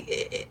makes,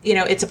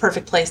 it's a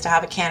perfect place to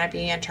have a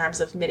canopy in terms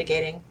of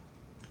mitigating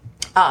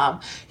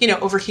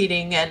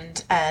overheating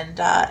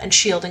and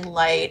shielding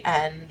light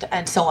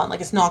and so on.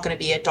 Like, it's not going to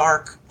be a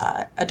dark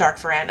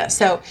veranda.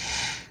 So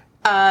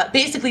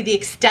basically the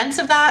extents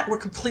of that were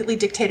completely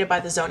dictated by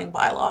the zoning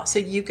bylaw. So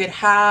you could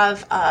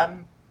have a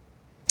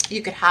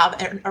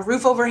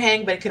roof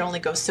overhang, but it could only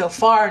go so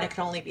far and it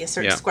could only be a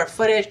certain square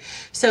footage.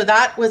 So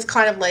that was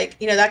kind of like,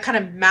 that kind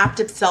of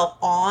mapped itself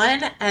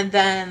on. And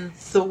then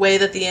the way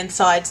that the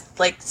insides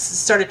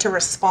started to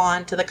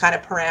respond to the kind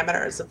of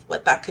parameters of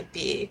what that could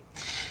be.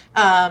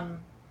 And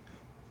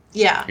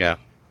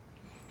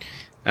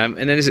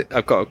then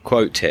I've got a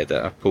quote here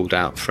that I pulled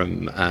out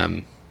from,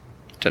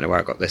 don't know where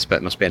I got this, but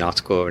it must be an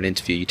article or an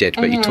interview you did,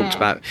 but you talked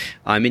about,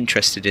 I'm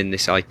interested in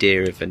this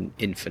idea of an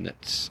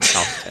infinite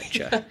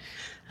architecture.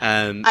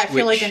 I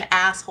feel like an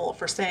asshole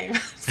for saying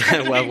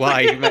that. Well,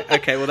 why?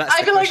 Okay, well, that's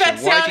the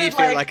question. Why do you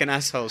feel like an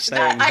asshole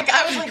saying...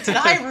 I was like, did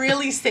I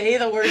really say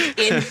the word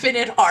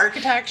infinite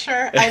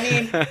architecture? I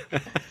mean...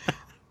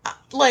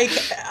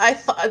 I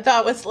thought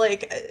that was I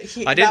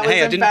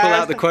didn't pull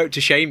out the quote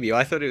to shame you.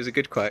 I thought it was a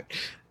good quote.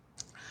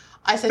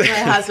 I said to my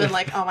husband,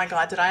 oh my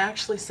God, did I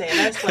actually say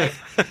this?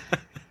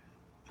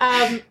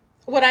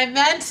 What I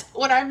meant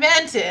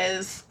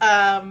is,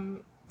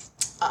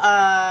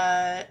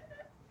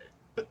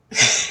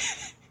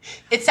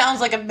 it sounds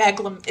like a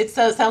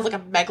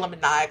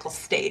megalomaniacal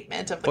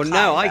statement of the kind.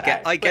 Well, no, I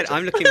get.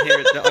 I'm looking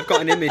here. I've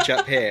got an image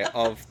up here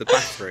of the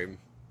bathroom.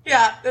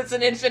 Yeah, that's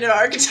an infinite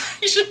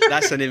architecture.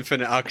 That's an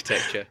infinite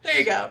architecture. There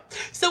you go.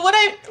 So what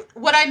I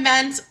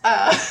meant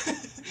by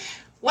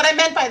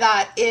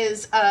that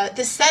is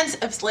the sense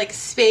of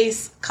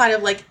space kind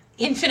of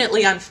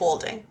infinitely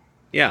unfolding.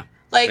 Yeah.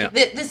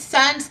 The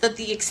sense that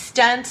the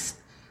extents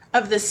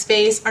of the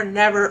space are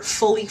never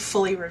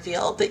fully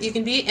revealed. That you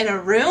can be in a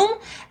room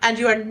and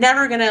you are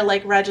never going to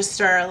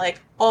register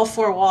all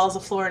four walls, a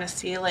floor, and a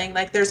ceiling.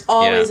 There's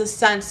always a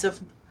sense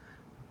of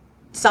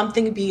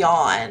something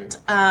beyond.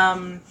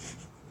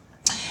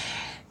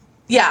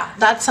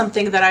 That's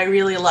something that I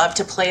really love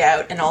to play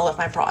out in all of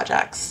my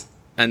projects.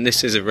 And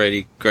this is a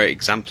really great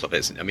example of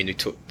it. I mean, we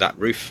took that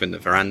roof and the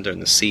veranda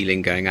and the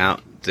ceiling going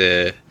out,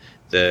 the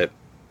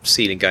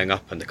ceiling going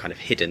up, and the kind of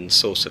hidden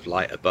source of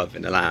light above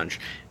in the lounge.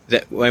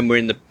 That when we're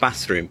in the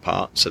bathroom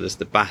part, so there's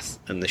the bath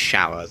and the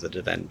shower that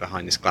are then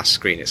behind this glass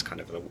screen. It's kind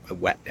of a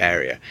wet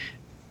area.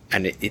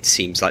 And it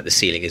seems like the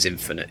ceiling is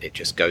infinite. It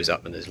just goes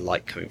up and there's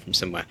light coming from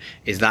somewhere.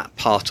 Is that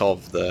part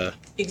of the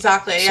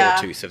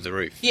sawtooth of the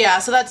roof? Yeah,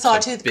 so that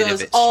sawtooth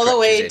goes all the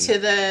way to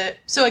the...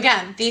 So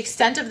again, the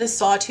extent of the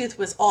sawtooth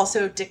was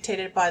also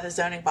dictated by the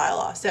zoning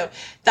bylaw. So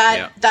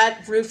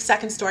that roof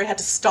second story had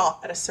to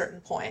stop at a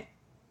certain point.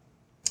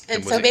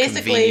 And so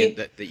basically,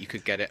 that you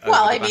could get it over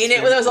well, I mean,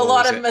 there was a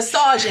lot of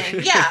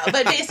massaging. Yeah,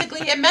 but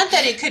basically it meant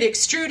that it could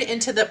extrude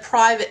into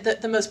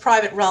the most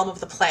private realm of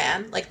the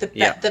plan,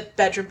 the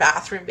bedroom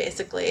bathroom,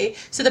 basically.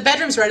 So the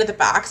bedroom's right at the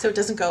back, so it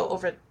doesn't go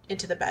over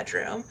into the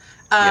bedroom.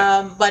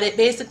 But it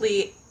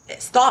basically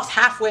stops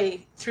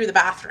halfway through the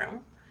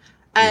bathroom.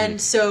 And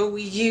so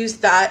we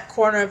used that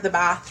corner of the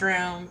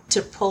bathroom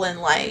to pull in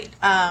light.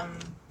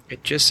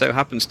 It just so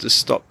happens to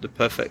stop the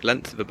perfect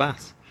length of a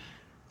bath.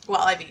 Well,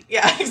 I mean,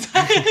 yeah,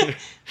 exactly.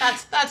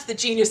 That's the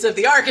genius of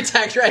the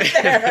architect right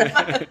there.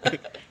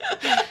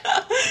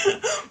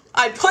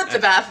 I put the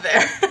bath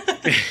there.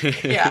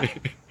 Yeah.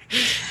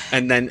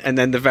 and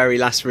then the very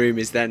last room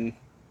is the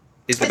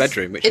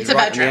bedroom, which is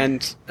right on the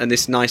end, and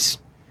this nice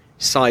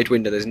side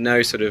window. There's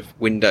no sort of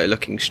window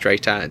looking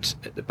straight out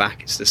at the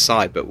back, it's the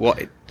side. But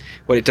what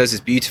it does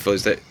is beautiful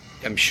is that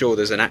I'm sure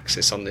there's an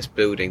axis on this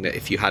building that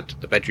if you had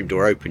the bedroom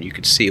door open, you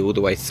could see all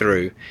the way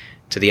through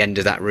to the end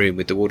of that room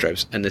with the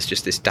wardrobes, and there's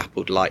just this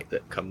dappled light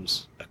that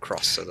comes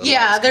across. So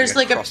there's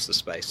like across the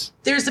space.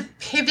 There's a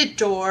pivot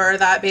door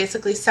that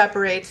basically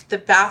separates the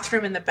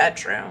bathroom and the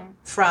bedroom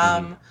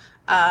from.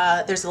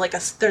 There's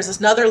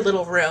another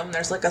little room.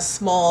 There's like a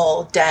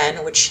small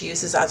den which she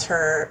uses as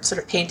her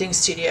sort of painting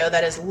studio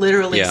that is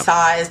literally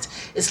sized.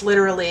 It's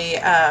literally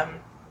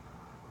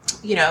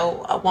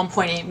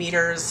 1.8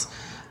 meters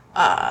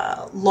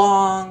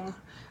long,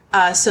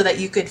 so that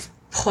you could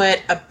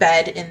put a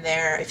bed in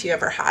there if you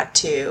ever had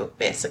to.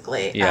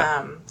 Basically,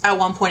 at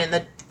one point in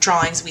the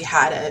drawings, we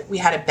had a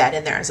bed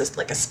in there as just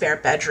like a spare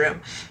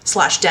bedroom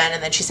 / den,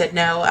 and then she said,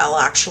 "No, I'll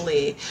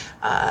actually."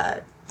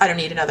 I don't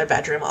need another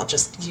bedroom. I'll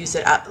just use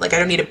it up. Like, I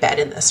don't need a bed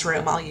in this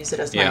room. I'll use it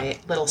as my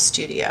little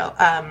studio.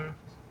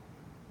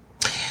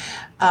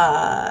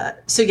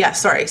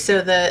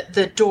 So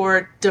the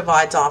door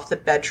divides off the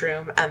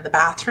bedroom and the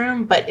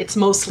bathroom, but it's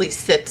mostly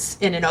sits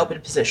in an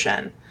open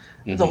position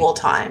the whole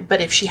time.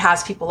 But if she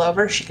has people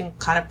over, she can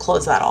kind of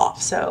close that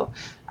off. So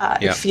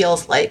it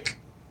feels like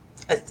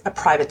a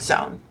private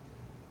zone.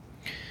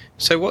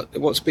 So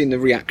what's been the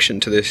reaction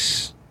to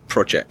this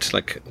project,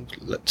 like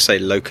let's say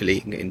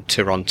locally in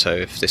Toronto,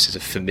 if this is a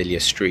familiar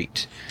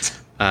street?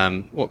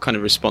 What kind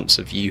of response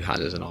have you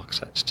had as an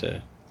architect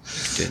to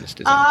doing this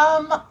design?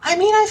 I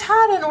mean, I've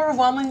had an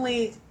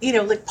overwhelmingly,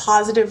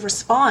 positive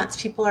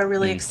response. People are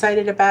really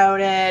excited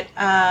about it.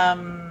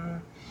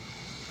 I'm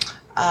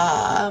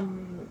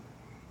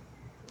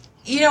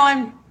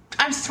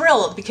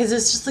thrilled because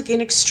it's just like an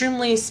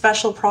extremely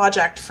special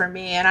project for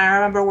me, and I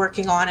remember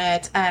working on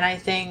it, and I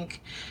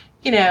think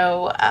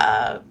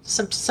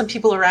some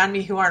people around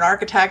me who aren't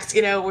architects,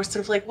 were sort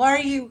of like, why are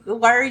you,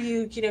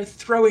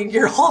 throwing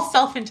your whole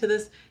self into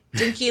this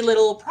dinky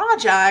little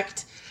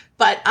project?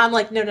 But I'm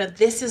like, no,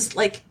 this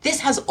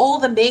has all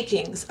the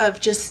makings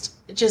of just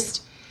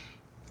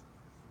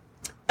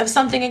of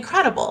something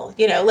incredible,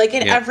 in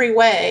every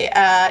way.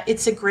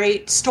 It's a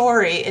great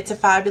story. It's a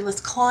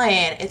fabulous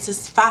client. It's a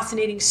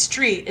fascinating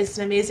street. It's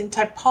an amazing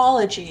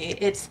typology.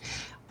 It's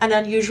an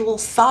unusual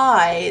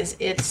size.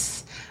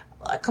 It's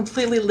a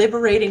completely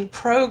liberating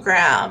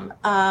program.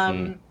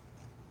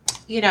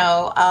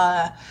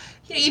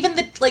 Even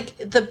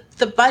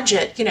the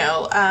budget,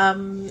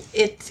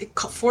 it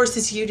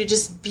forces you to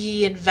just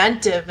be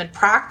inventive and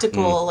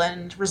practical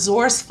and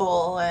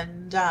resourceful.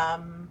 And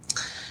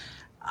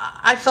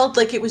I felt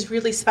like it was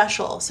really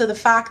special. So the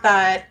fact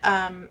that,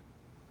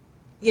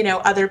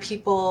 other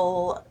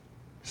people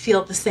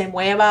feel the same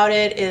way about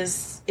it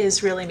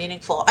is really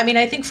meaningful. I mean,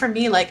 I think for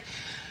me,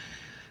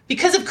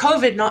 because of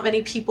COVID, not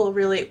many people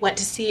really went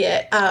to see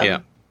it.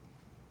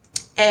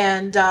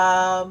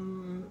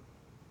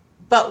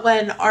 But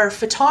when our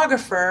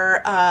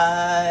photographer,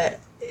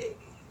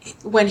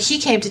 when he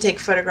came to take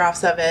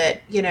photographs of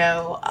it,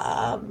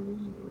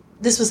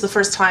 this was the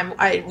first time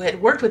I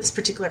had worked with this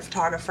particular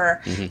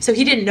photographer. So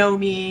he didn't know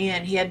me,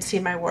 and he hadn't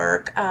seen my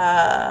work,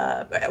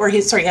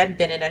 he hadn't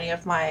been in any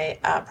of my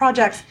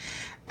projects.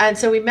 And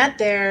so we met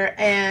there,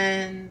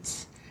 and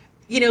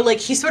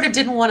he sort of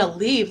didn't want to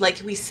leave.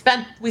 We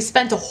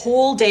spent a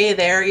whole day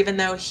there, even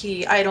though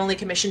I had only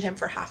commissioned him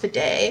for half a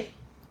day.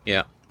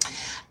 Yeah.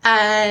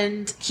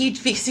 And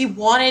he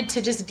wanted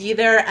to just be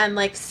there and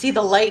see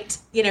the light.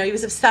 He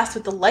was obsessed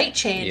with the light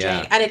changing,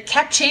 and it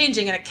kept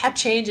changing, and it kept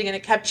changing, and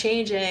it kept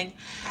changing.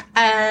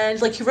 And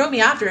he wrote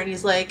me after, and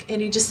he's like,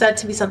 and he just said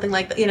to me something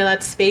like,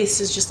 that space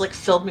has just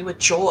filled me with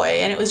joy.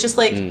 And it was just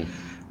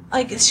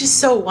it's just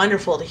so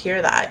wonderful to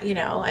hear that,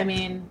 I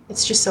mean,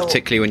 it's just so...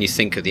 Particularly when you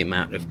think of the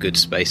amount of good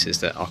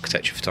spaces that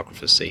architecture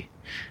photographers see.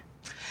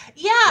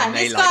 Yeah, and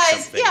this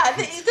guy's... Yeah,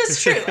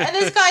 that's true. And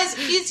this guy's...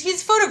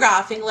 He's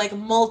photographing,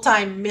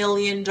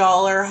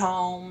 multi-million-dollar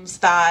homes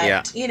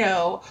that,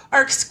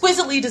 are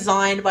exquisitely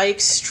designed by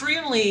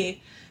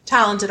extremely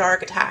talented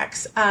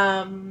architects.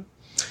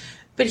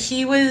 But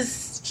he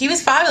was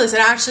fabulous.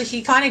 And actually,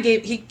 he kind of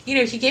gave... He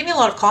gave me a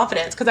lot of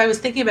confidence, because I was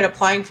thinking about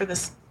applying for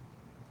this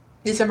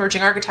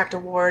Emerging Architect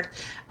Award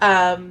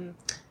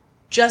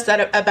just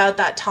at about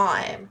that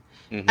time.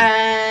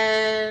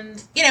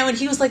 And and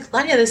he was like,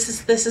 Lenya, this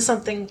is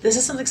something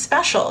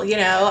special,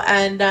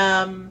 and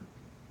I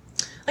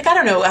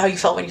don't know how you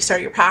felt when you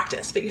started your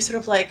practice, but you're sort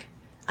of like,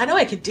 I know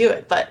I can do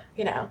it, but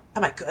am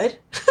I good?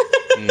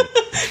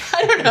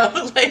 I don't know,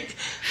 I'm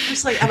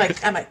just like, am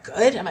I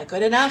good? Am I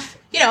good enough?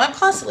 I'm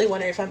constantly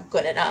wondering if I'm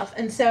good enough.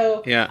 And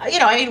so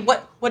I mean,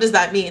 what does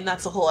that mean?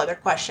 That's a whole other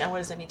question. What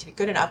does it mean to be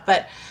good enough?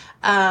 But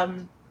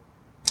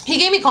he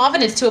gave me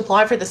confidence to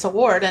apply for this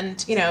award,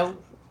 and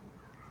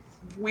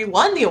we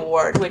won the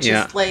award, which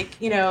is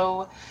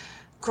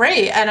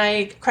great. And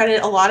I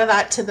credit a lot of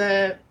that to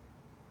the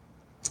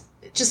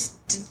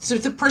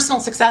personal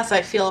success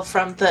I feel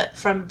from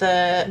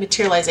the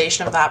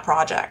materialization of that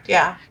project.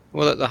 Yeah.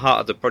 Well, at the heart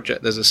of the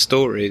project, there's a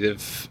story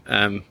of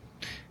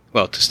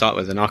well, to start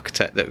with, an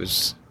architect that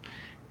was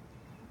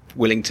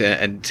willing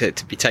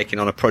to be taken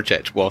on a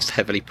project whilst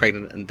heavily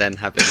pregnant and then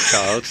having a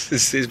child.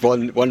 This is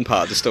one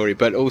part of the story,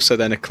 but also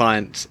then a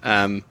client,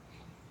 a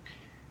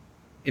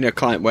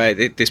client where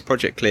this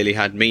project clearly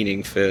had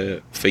meaning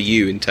for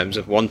you in terms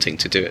of wanting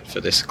to do it for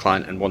this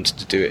client and wanted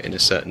to do it in a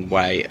certain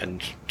way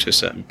and to a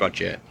certain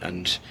budget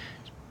and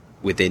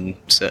within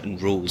certain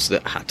rules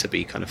that had to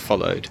be kind of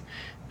followed.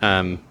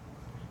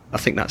 I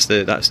think that's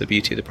the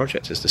beauty of the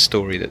project, is the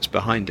story that's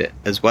behind it,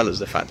 as well as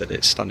the fact that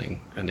it's stunning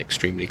and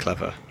extremely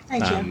clever.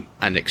 Thank you.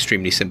 And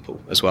extremely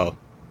simple as well.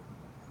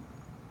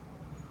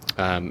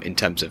 In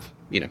terms of,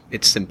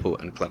 it's simple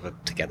and clever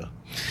together.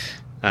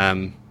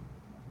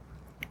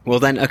 Well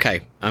then,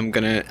 okay, I'm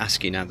going to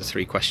ask you now the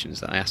 3 questions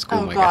that I ask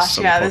all my guests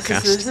on the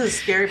podcast. This is the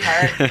scary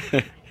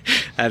part.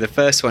 The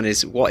first one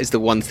is, what is the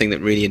one thing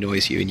that really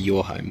annoys you in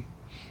your home?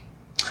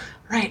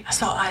 Right.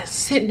 So I was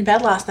sitting in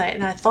bed last night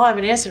and I thought I have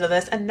an answer to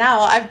this, and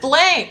now I've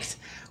blanked.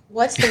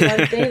 What's the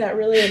one thing that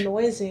really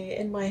annoys me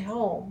in my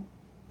home?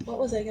 What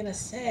was I going to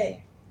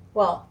say?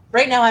 Well,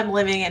 right now I'm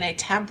living in a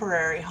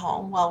temporary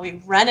home while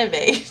we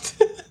renovate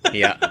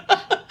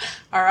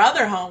our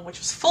other home, which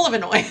was full of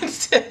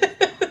annoyances.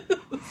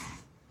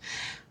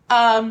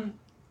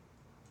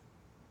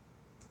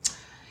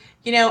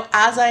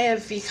 As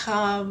I've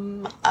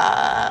become,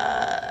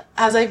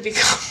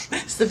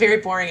 this is a very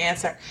boring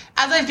answer.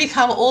 As I've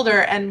become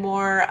older and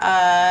more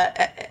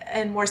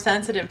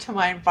sensitive to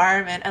my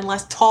environment and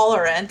less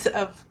tolerant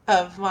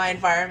of my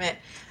environment,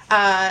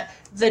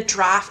 the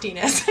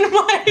draftiness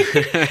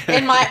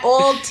in my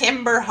old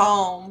timber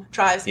home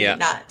drives me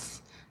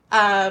nuts.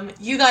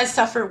 You guys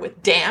suffer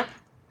with damp.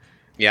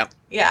 Yep.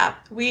 Yeah,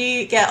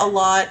 we get a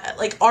lot.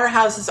 Like, our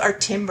houses are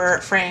timber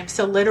frames,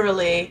 so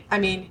literally,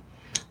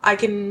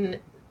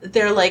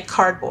 they're like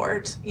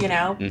cardboard,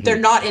 Mm-hmm. They're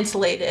not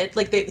insulated.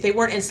 Like, they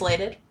weren't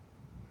insulated.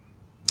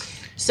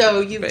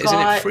 So isn't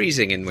it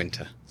freezing in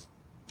winter?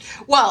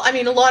 Well,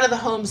 a lot of the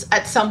homes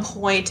at some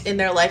point in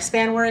their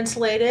lifespan were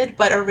insulated,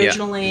 but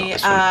originally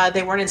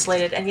they weren't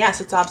insulated. And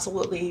yes, it's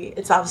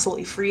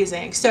absolutely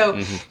freezing.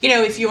 So,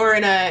 if you're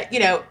in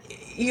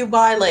you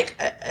buy like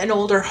an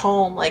older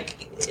home,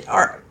 like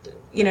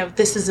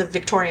this is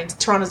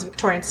Toronto's a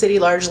Victorian city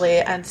largely.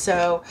 And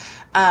so,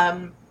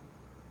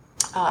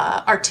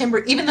 our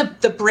timber, even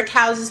the brick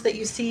houses that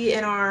you see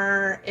in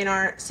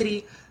our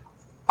city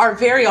are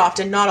very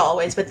often, not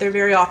always, but they're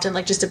very often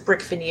like just a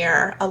brick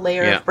veneer, a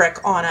layer of brick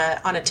on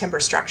a timber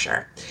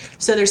structure.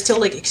 So they're still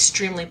like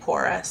extremely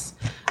porous.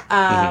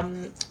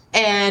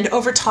 And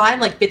over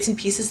time, like bits and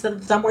pieces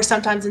of them were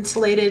sometimes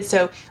insulated.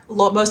 So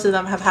most of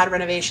them have had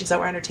renovations that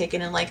were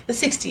undertaken in like the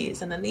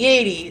 60s and then the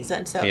 80s.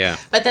 And so,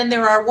 but then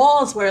there are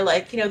walls where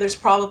there's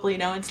probably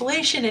no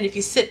insulation. And if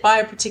you sit by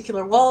a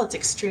particular wall, it's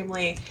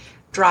extremely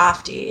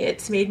drafty.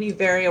 It's made me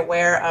very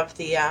aware of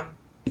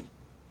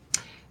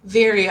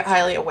very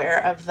highly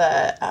aware of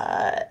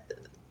the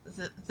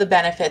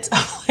benefits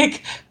of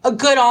like a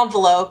good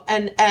envelope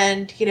and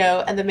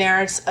the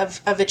merits of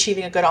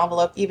achieving a good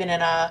envelope, even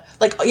in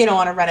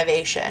on a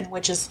renovation,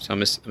 which is. So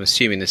I'm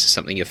assuming this is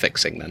something you're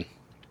fixing then.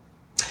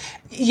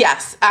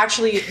 Yes,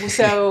 actually.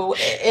 So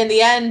in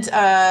the end,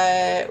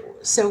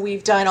 so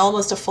we've done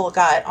almost a full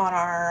gut on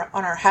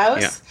our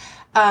house. Yeah.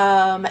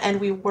 And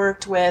we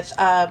worked with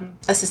a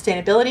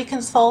sustainability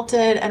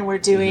consultant, and we're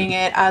doing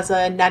it as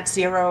a net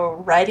zero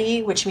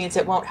ready, which means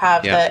it won't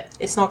have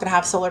it's not going to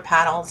have solar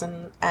panels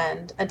and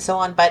so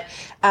on. But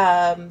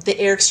the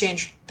air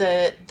exchange,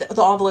 the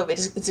envelope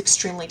is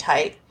extremely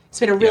tight.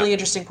 It's been a really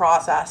interesting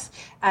process,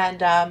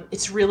 and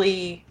it's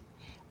really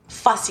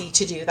fussy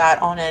to do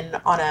that on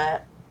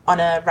a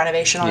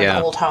renovation on an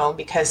old home,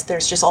 because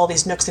there's just all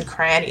these nooks and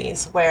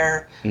crannies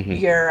where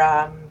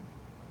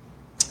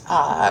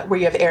where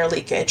you have air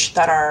leakage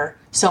that are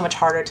so much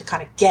harder to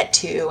kind of get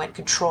to and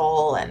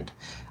control and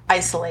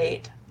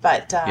isolate.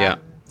 But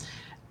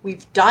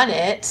we've done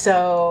it,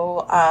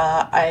 so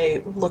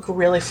I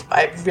really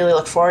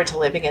look forward to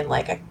living in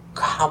like a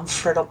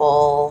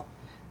comfortable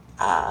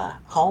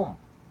home.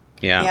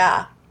 Yeah.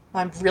 Yeah.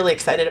 I'm really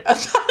excited about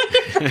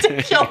that in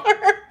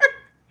particular.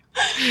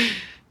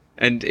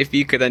 And if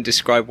you could then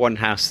describe one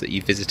house that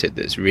you visited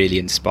that's really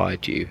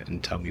inspired you,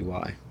 and tell me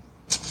why.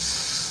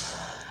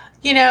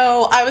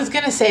 I was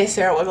going to say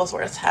Sarah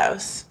Wigglesworth's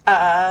house.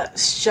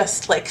 It's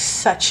just like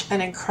such an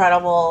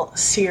incredible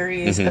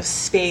series of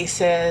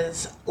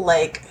spaces,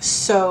 like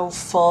so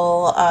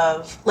full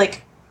of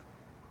like,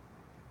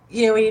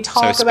 when you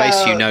talk about... So a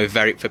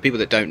space, for people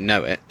that don't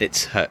know it,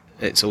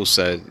 it's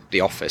also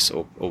the office,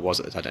 or was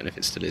it? I don't know if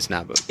it still is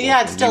now, but...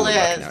 Yeah, it still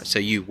is. So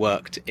you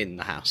worked in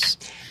the house.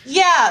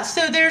 Yeah,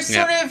 so there's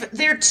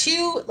there are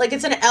two, like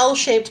it's an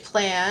L-shaped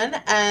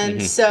plan,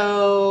 and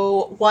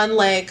so one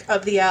leg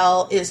of the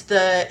L is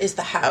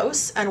the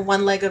house, and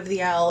one leg of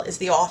the L is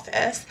the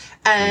office,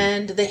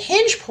 and the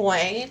hinge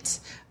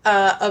point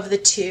of the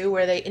two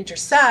where they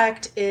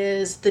intersect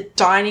is the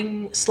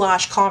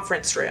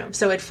dining/conference room.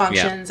 So it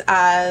functions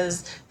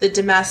as the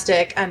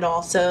domestic and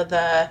also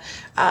the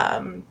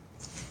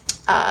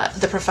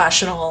the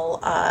professional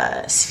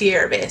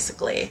sphere,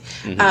 basically.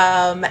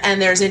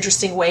 And there's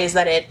interesting ways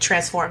that it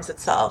transforms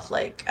itself.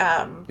 Like,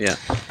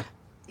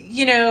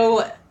 you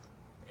know,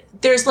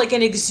 there's like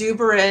an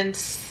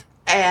exuberance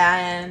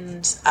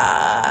and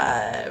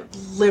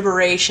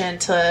liberation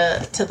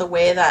to the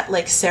way that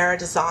like Sarah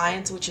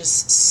designs, which is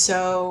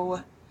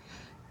so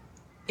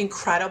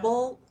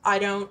incredible. I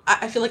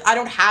feel like I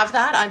don't have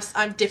that.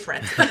 I'm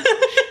different.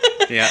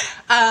 Yeah.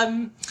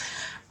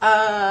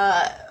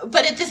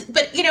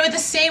 But you know, in the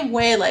same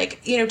way, like,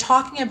 you know,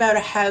 talking about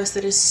a house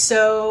that is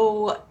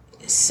so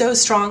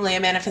strongly a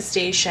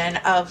manifestation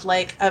of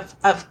like of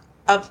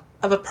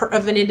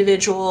an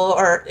individual,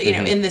 or you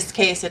know, in this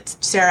case, it's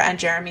Sarah and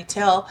Jeremy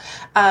Till,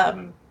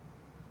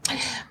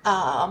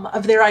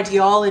 of their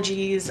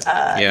ideologies,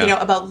 you know,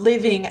 about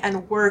living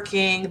and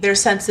working, their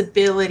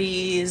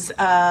sensibilities,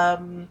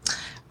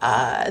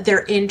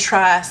 their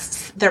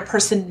interests, their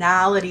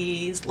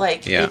personalities,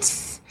 like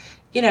it's,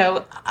 you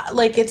know,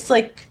 like it's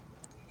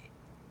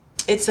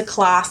a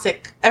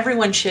classic.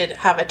 Everyone should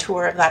have a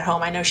tour of that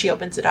home. I know she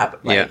opens it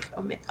up like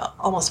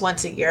almost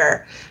once a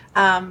year.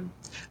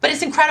 But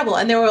it's incredible.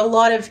 And there were a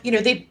lot of, you know,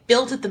 they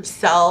built it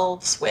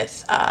themselves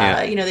with,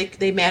 you know,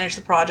 they managed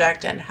the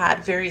project and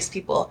had various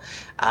people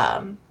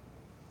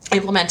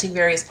implementing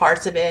various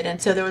parts of it. And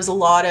so there was a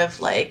lot of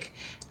like,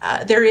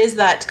 there is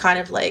that kind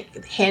of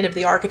like hand of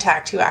the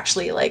architect who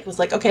actually like was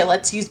like, okay,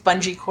 let's use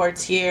bungee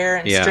cords here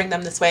and string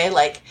them this way.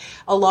 Like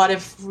a lot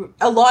of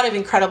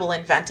incredible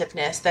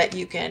inventiveness that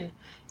you can,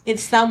 in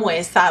some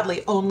ways,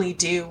 sadly, only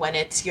do when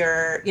it's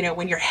your, you know,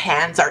 when your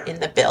hands are in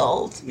the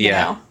build. You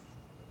know?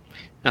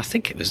 I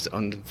think it was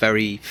on the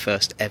very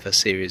first ever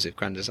series of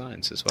Grand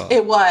Designs as well.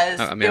 It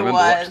was. I mean, I remember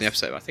watching the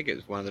episode. I think it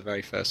was one of the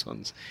very first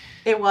ones.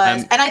 It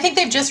was. And I think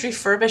they've just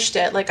refurbished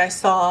it. Like I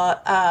saw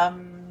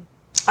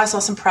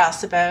some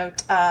press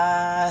about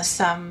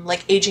some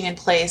like aging in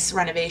place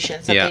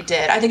renovations that they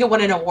did. I think it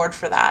won an award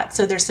for that.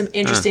 So there's some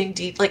interesting,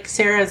 like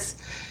Sarah's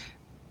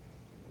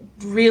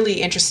really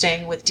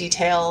interesting with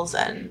details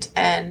and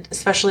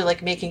especially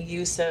like making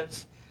use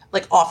of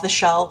like off the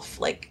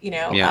shelf, like, you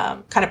know,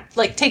 kind of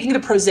like taking the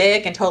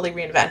prosaic and totally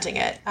reinventing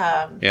it.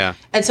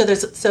 And so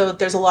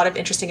there's a lot of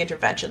interesting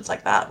interventions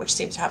like that, which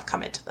seems to have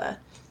come into the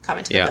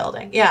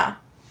building. Yeah.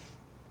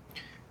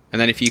 And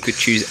then if you could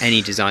choose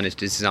any designer to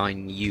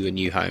design you a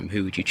new home,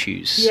 who would you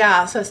choose?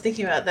 Yeah, so I was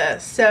thinking about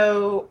this.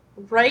 So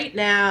right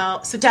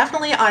now, so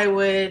definitely I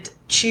would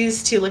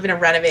choose to live in a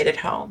renovated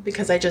home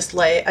because I just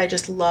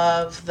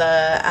love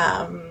that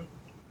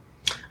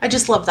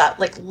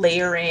like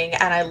layering,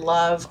 and I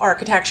love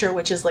architecture,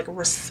 which is like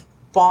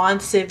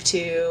responsive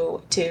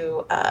to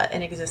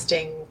an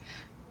existing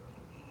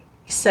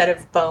set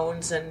of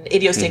bones and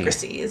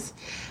idiosyncrasies.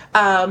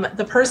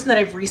 The person that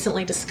I've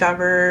recently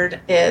discovered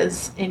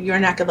is in your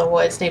neck of the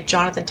woods, named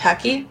Jonathan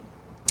Tuckey.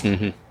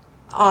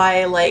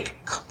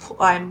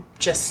 I'm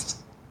just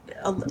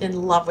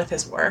in love with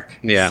his work.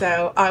 Yeah.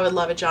 So I would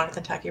love a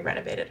Jonathan Tuckey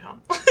renovated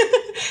home,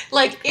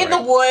 like in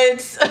the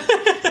woods.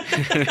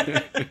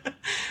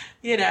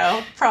 You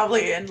know,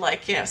 probably in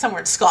like, you know, somewhere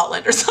in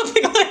Scotland or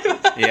something like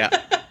that. Yeah.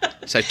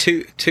 So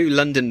two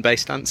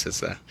London-based answers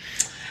there.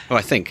 Oh,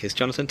 I think. Is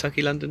Jonathan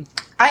Tuckey London?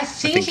 I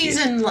think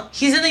he's in the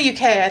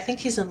UK. I think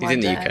he's in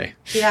London. He's in the UK.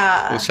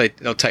 Yeah.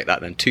 I'll take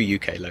that then. 2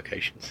 UK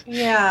locations.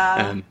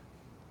 Yeah.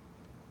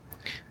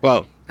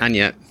 Well,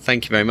 Anya,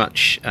 thank you very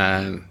much.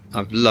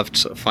 I've loved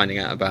sort of finding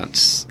out about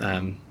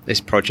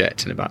this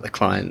project and about the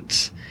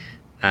clients.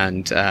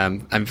 And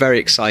I'm very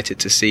excited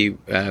to see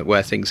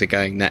where things are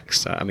going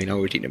next. I mean,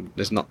 already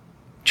there's not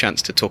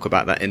chance to talk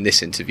about that in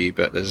this interview,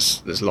 but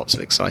there's lots of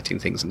exciting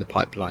things in the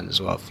pipeline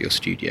as well for your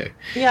studio.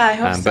 Yeah, I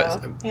hope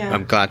but so. Yeah.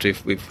 I'm glad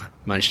we've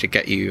managed to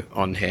get you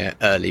on here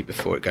early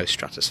before it goes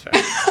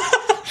stratospheric.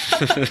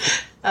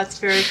 That's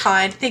very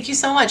kind. Thank you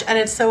so much. And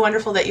it's so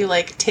wonderful that you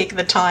like take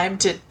the time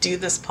to do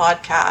this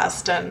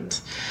podcast, and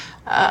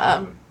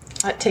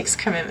it takes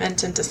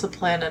commitment and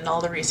discipline and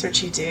all the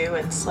research you do.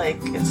 It's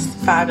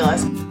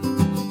fabulous.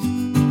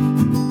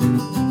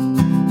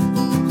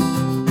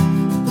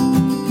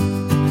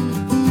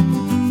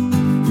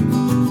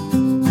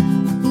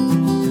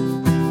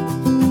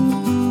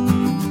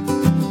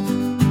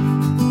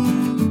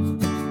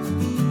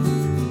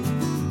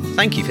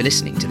 Thank you for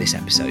listening to this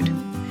episode.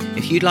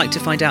 If you'd like to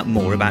find out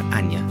more about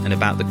Anya and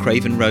about the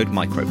Craven Road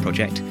Micro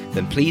Project,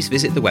 then please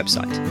visit the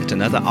website at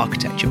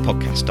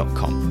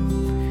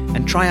anotherarchitecturepodcast.com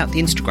and try out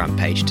the Instagram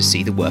page to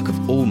see the work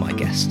of all my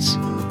guests.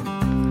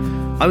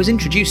 I was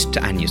introduced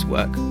to Anya's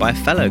work by a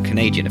fellow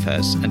Canadian of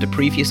hers and a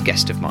previous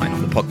guest of mine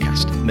on the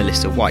podcast,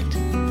 Melissa White.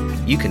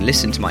 You can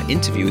listen to my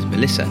interview with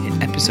Melissa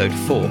in episode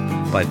 4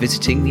 by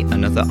visiting the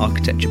Another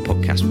Architecture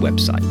Podcast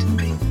website.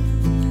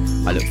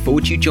 I look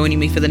forward to you joining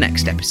me for the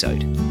next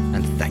episode,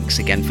 and thanks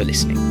again for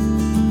listening.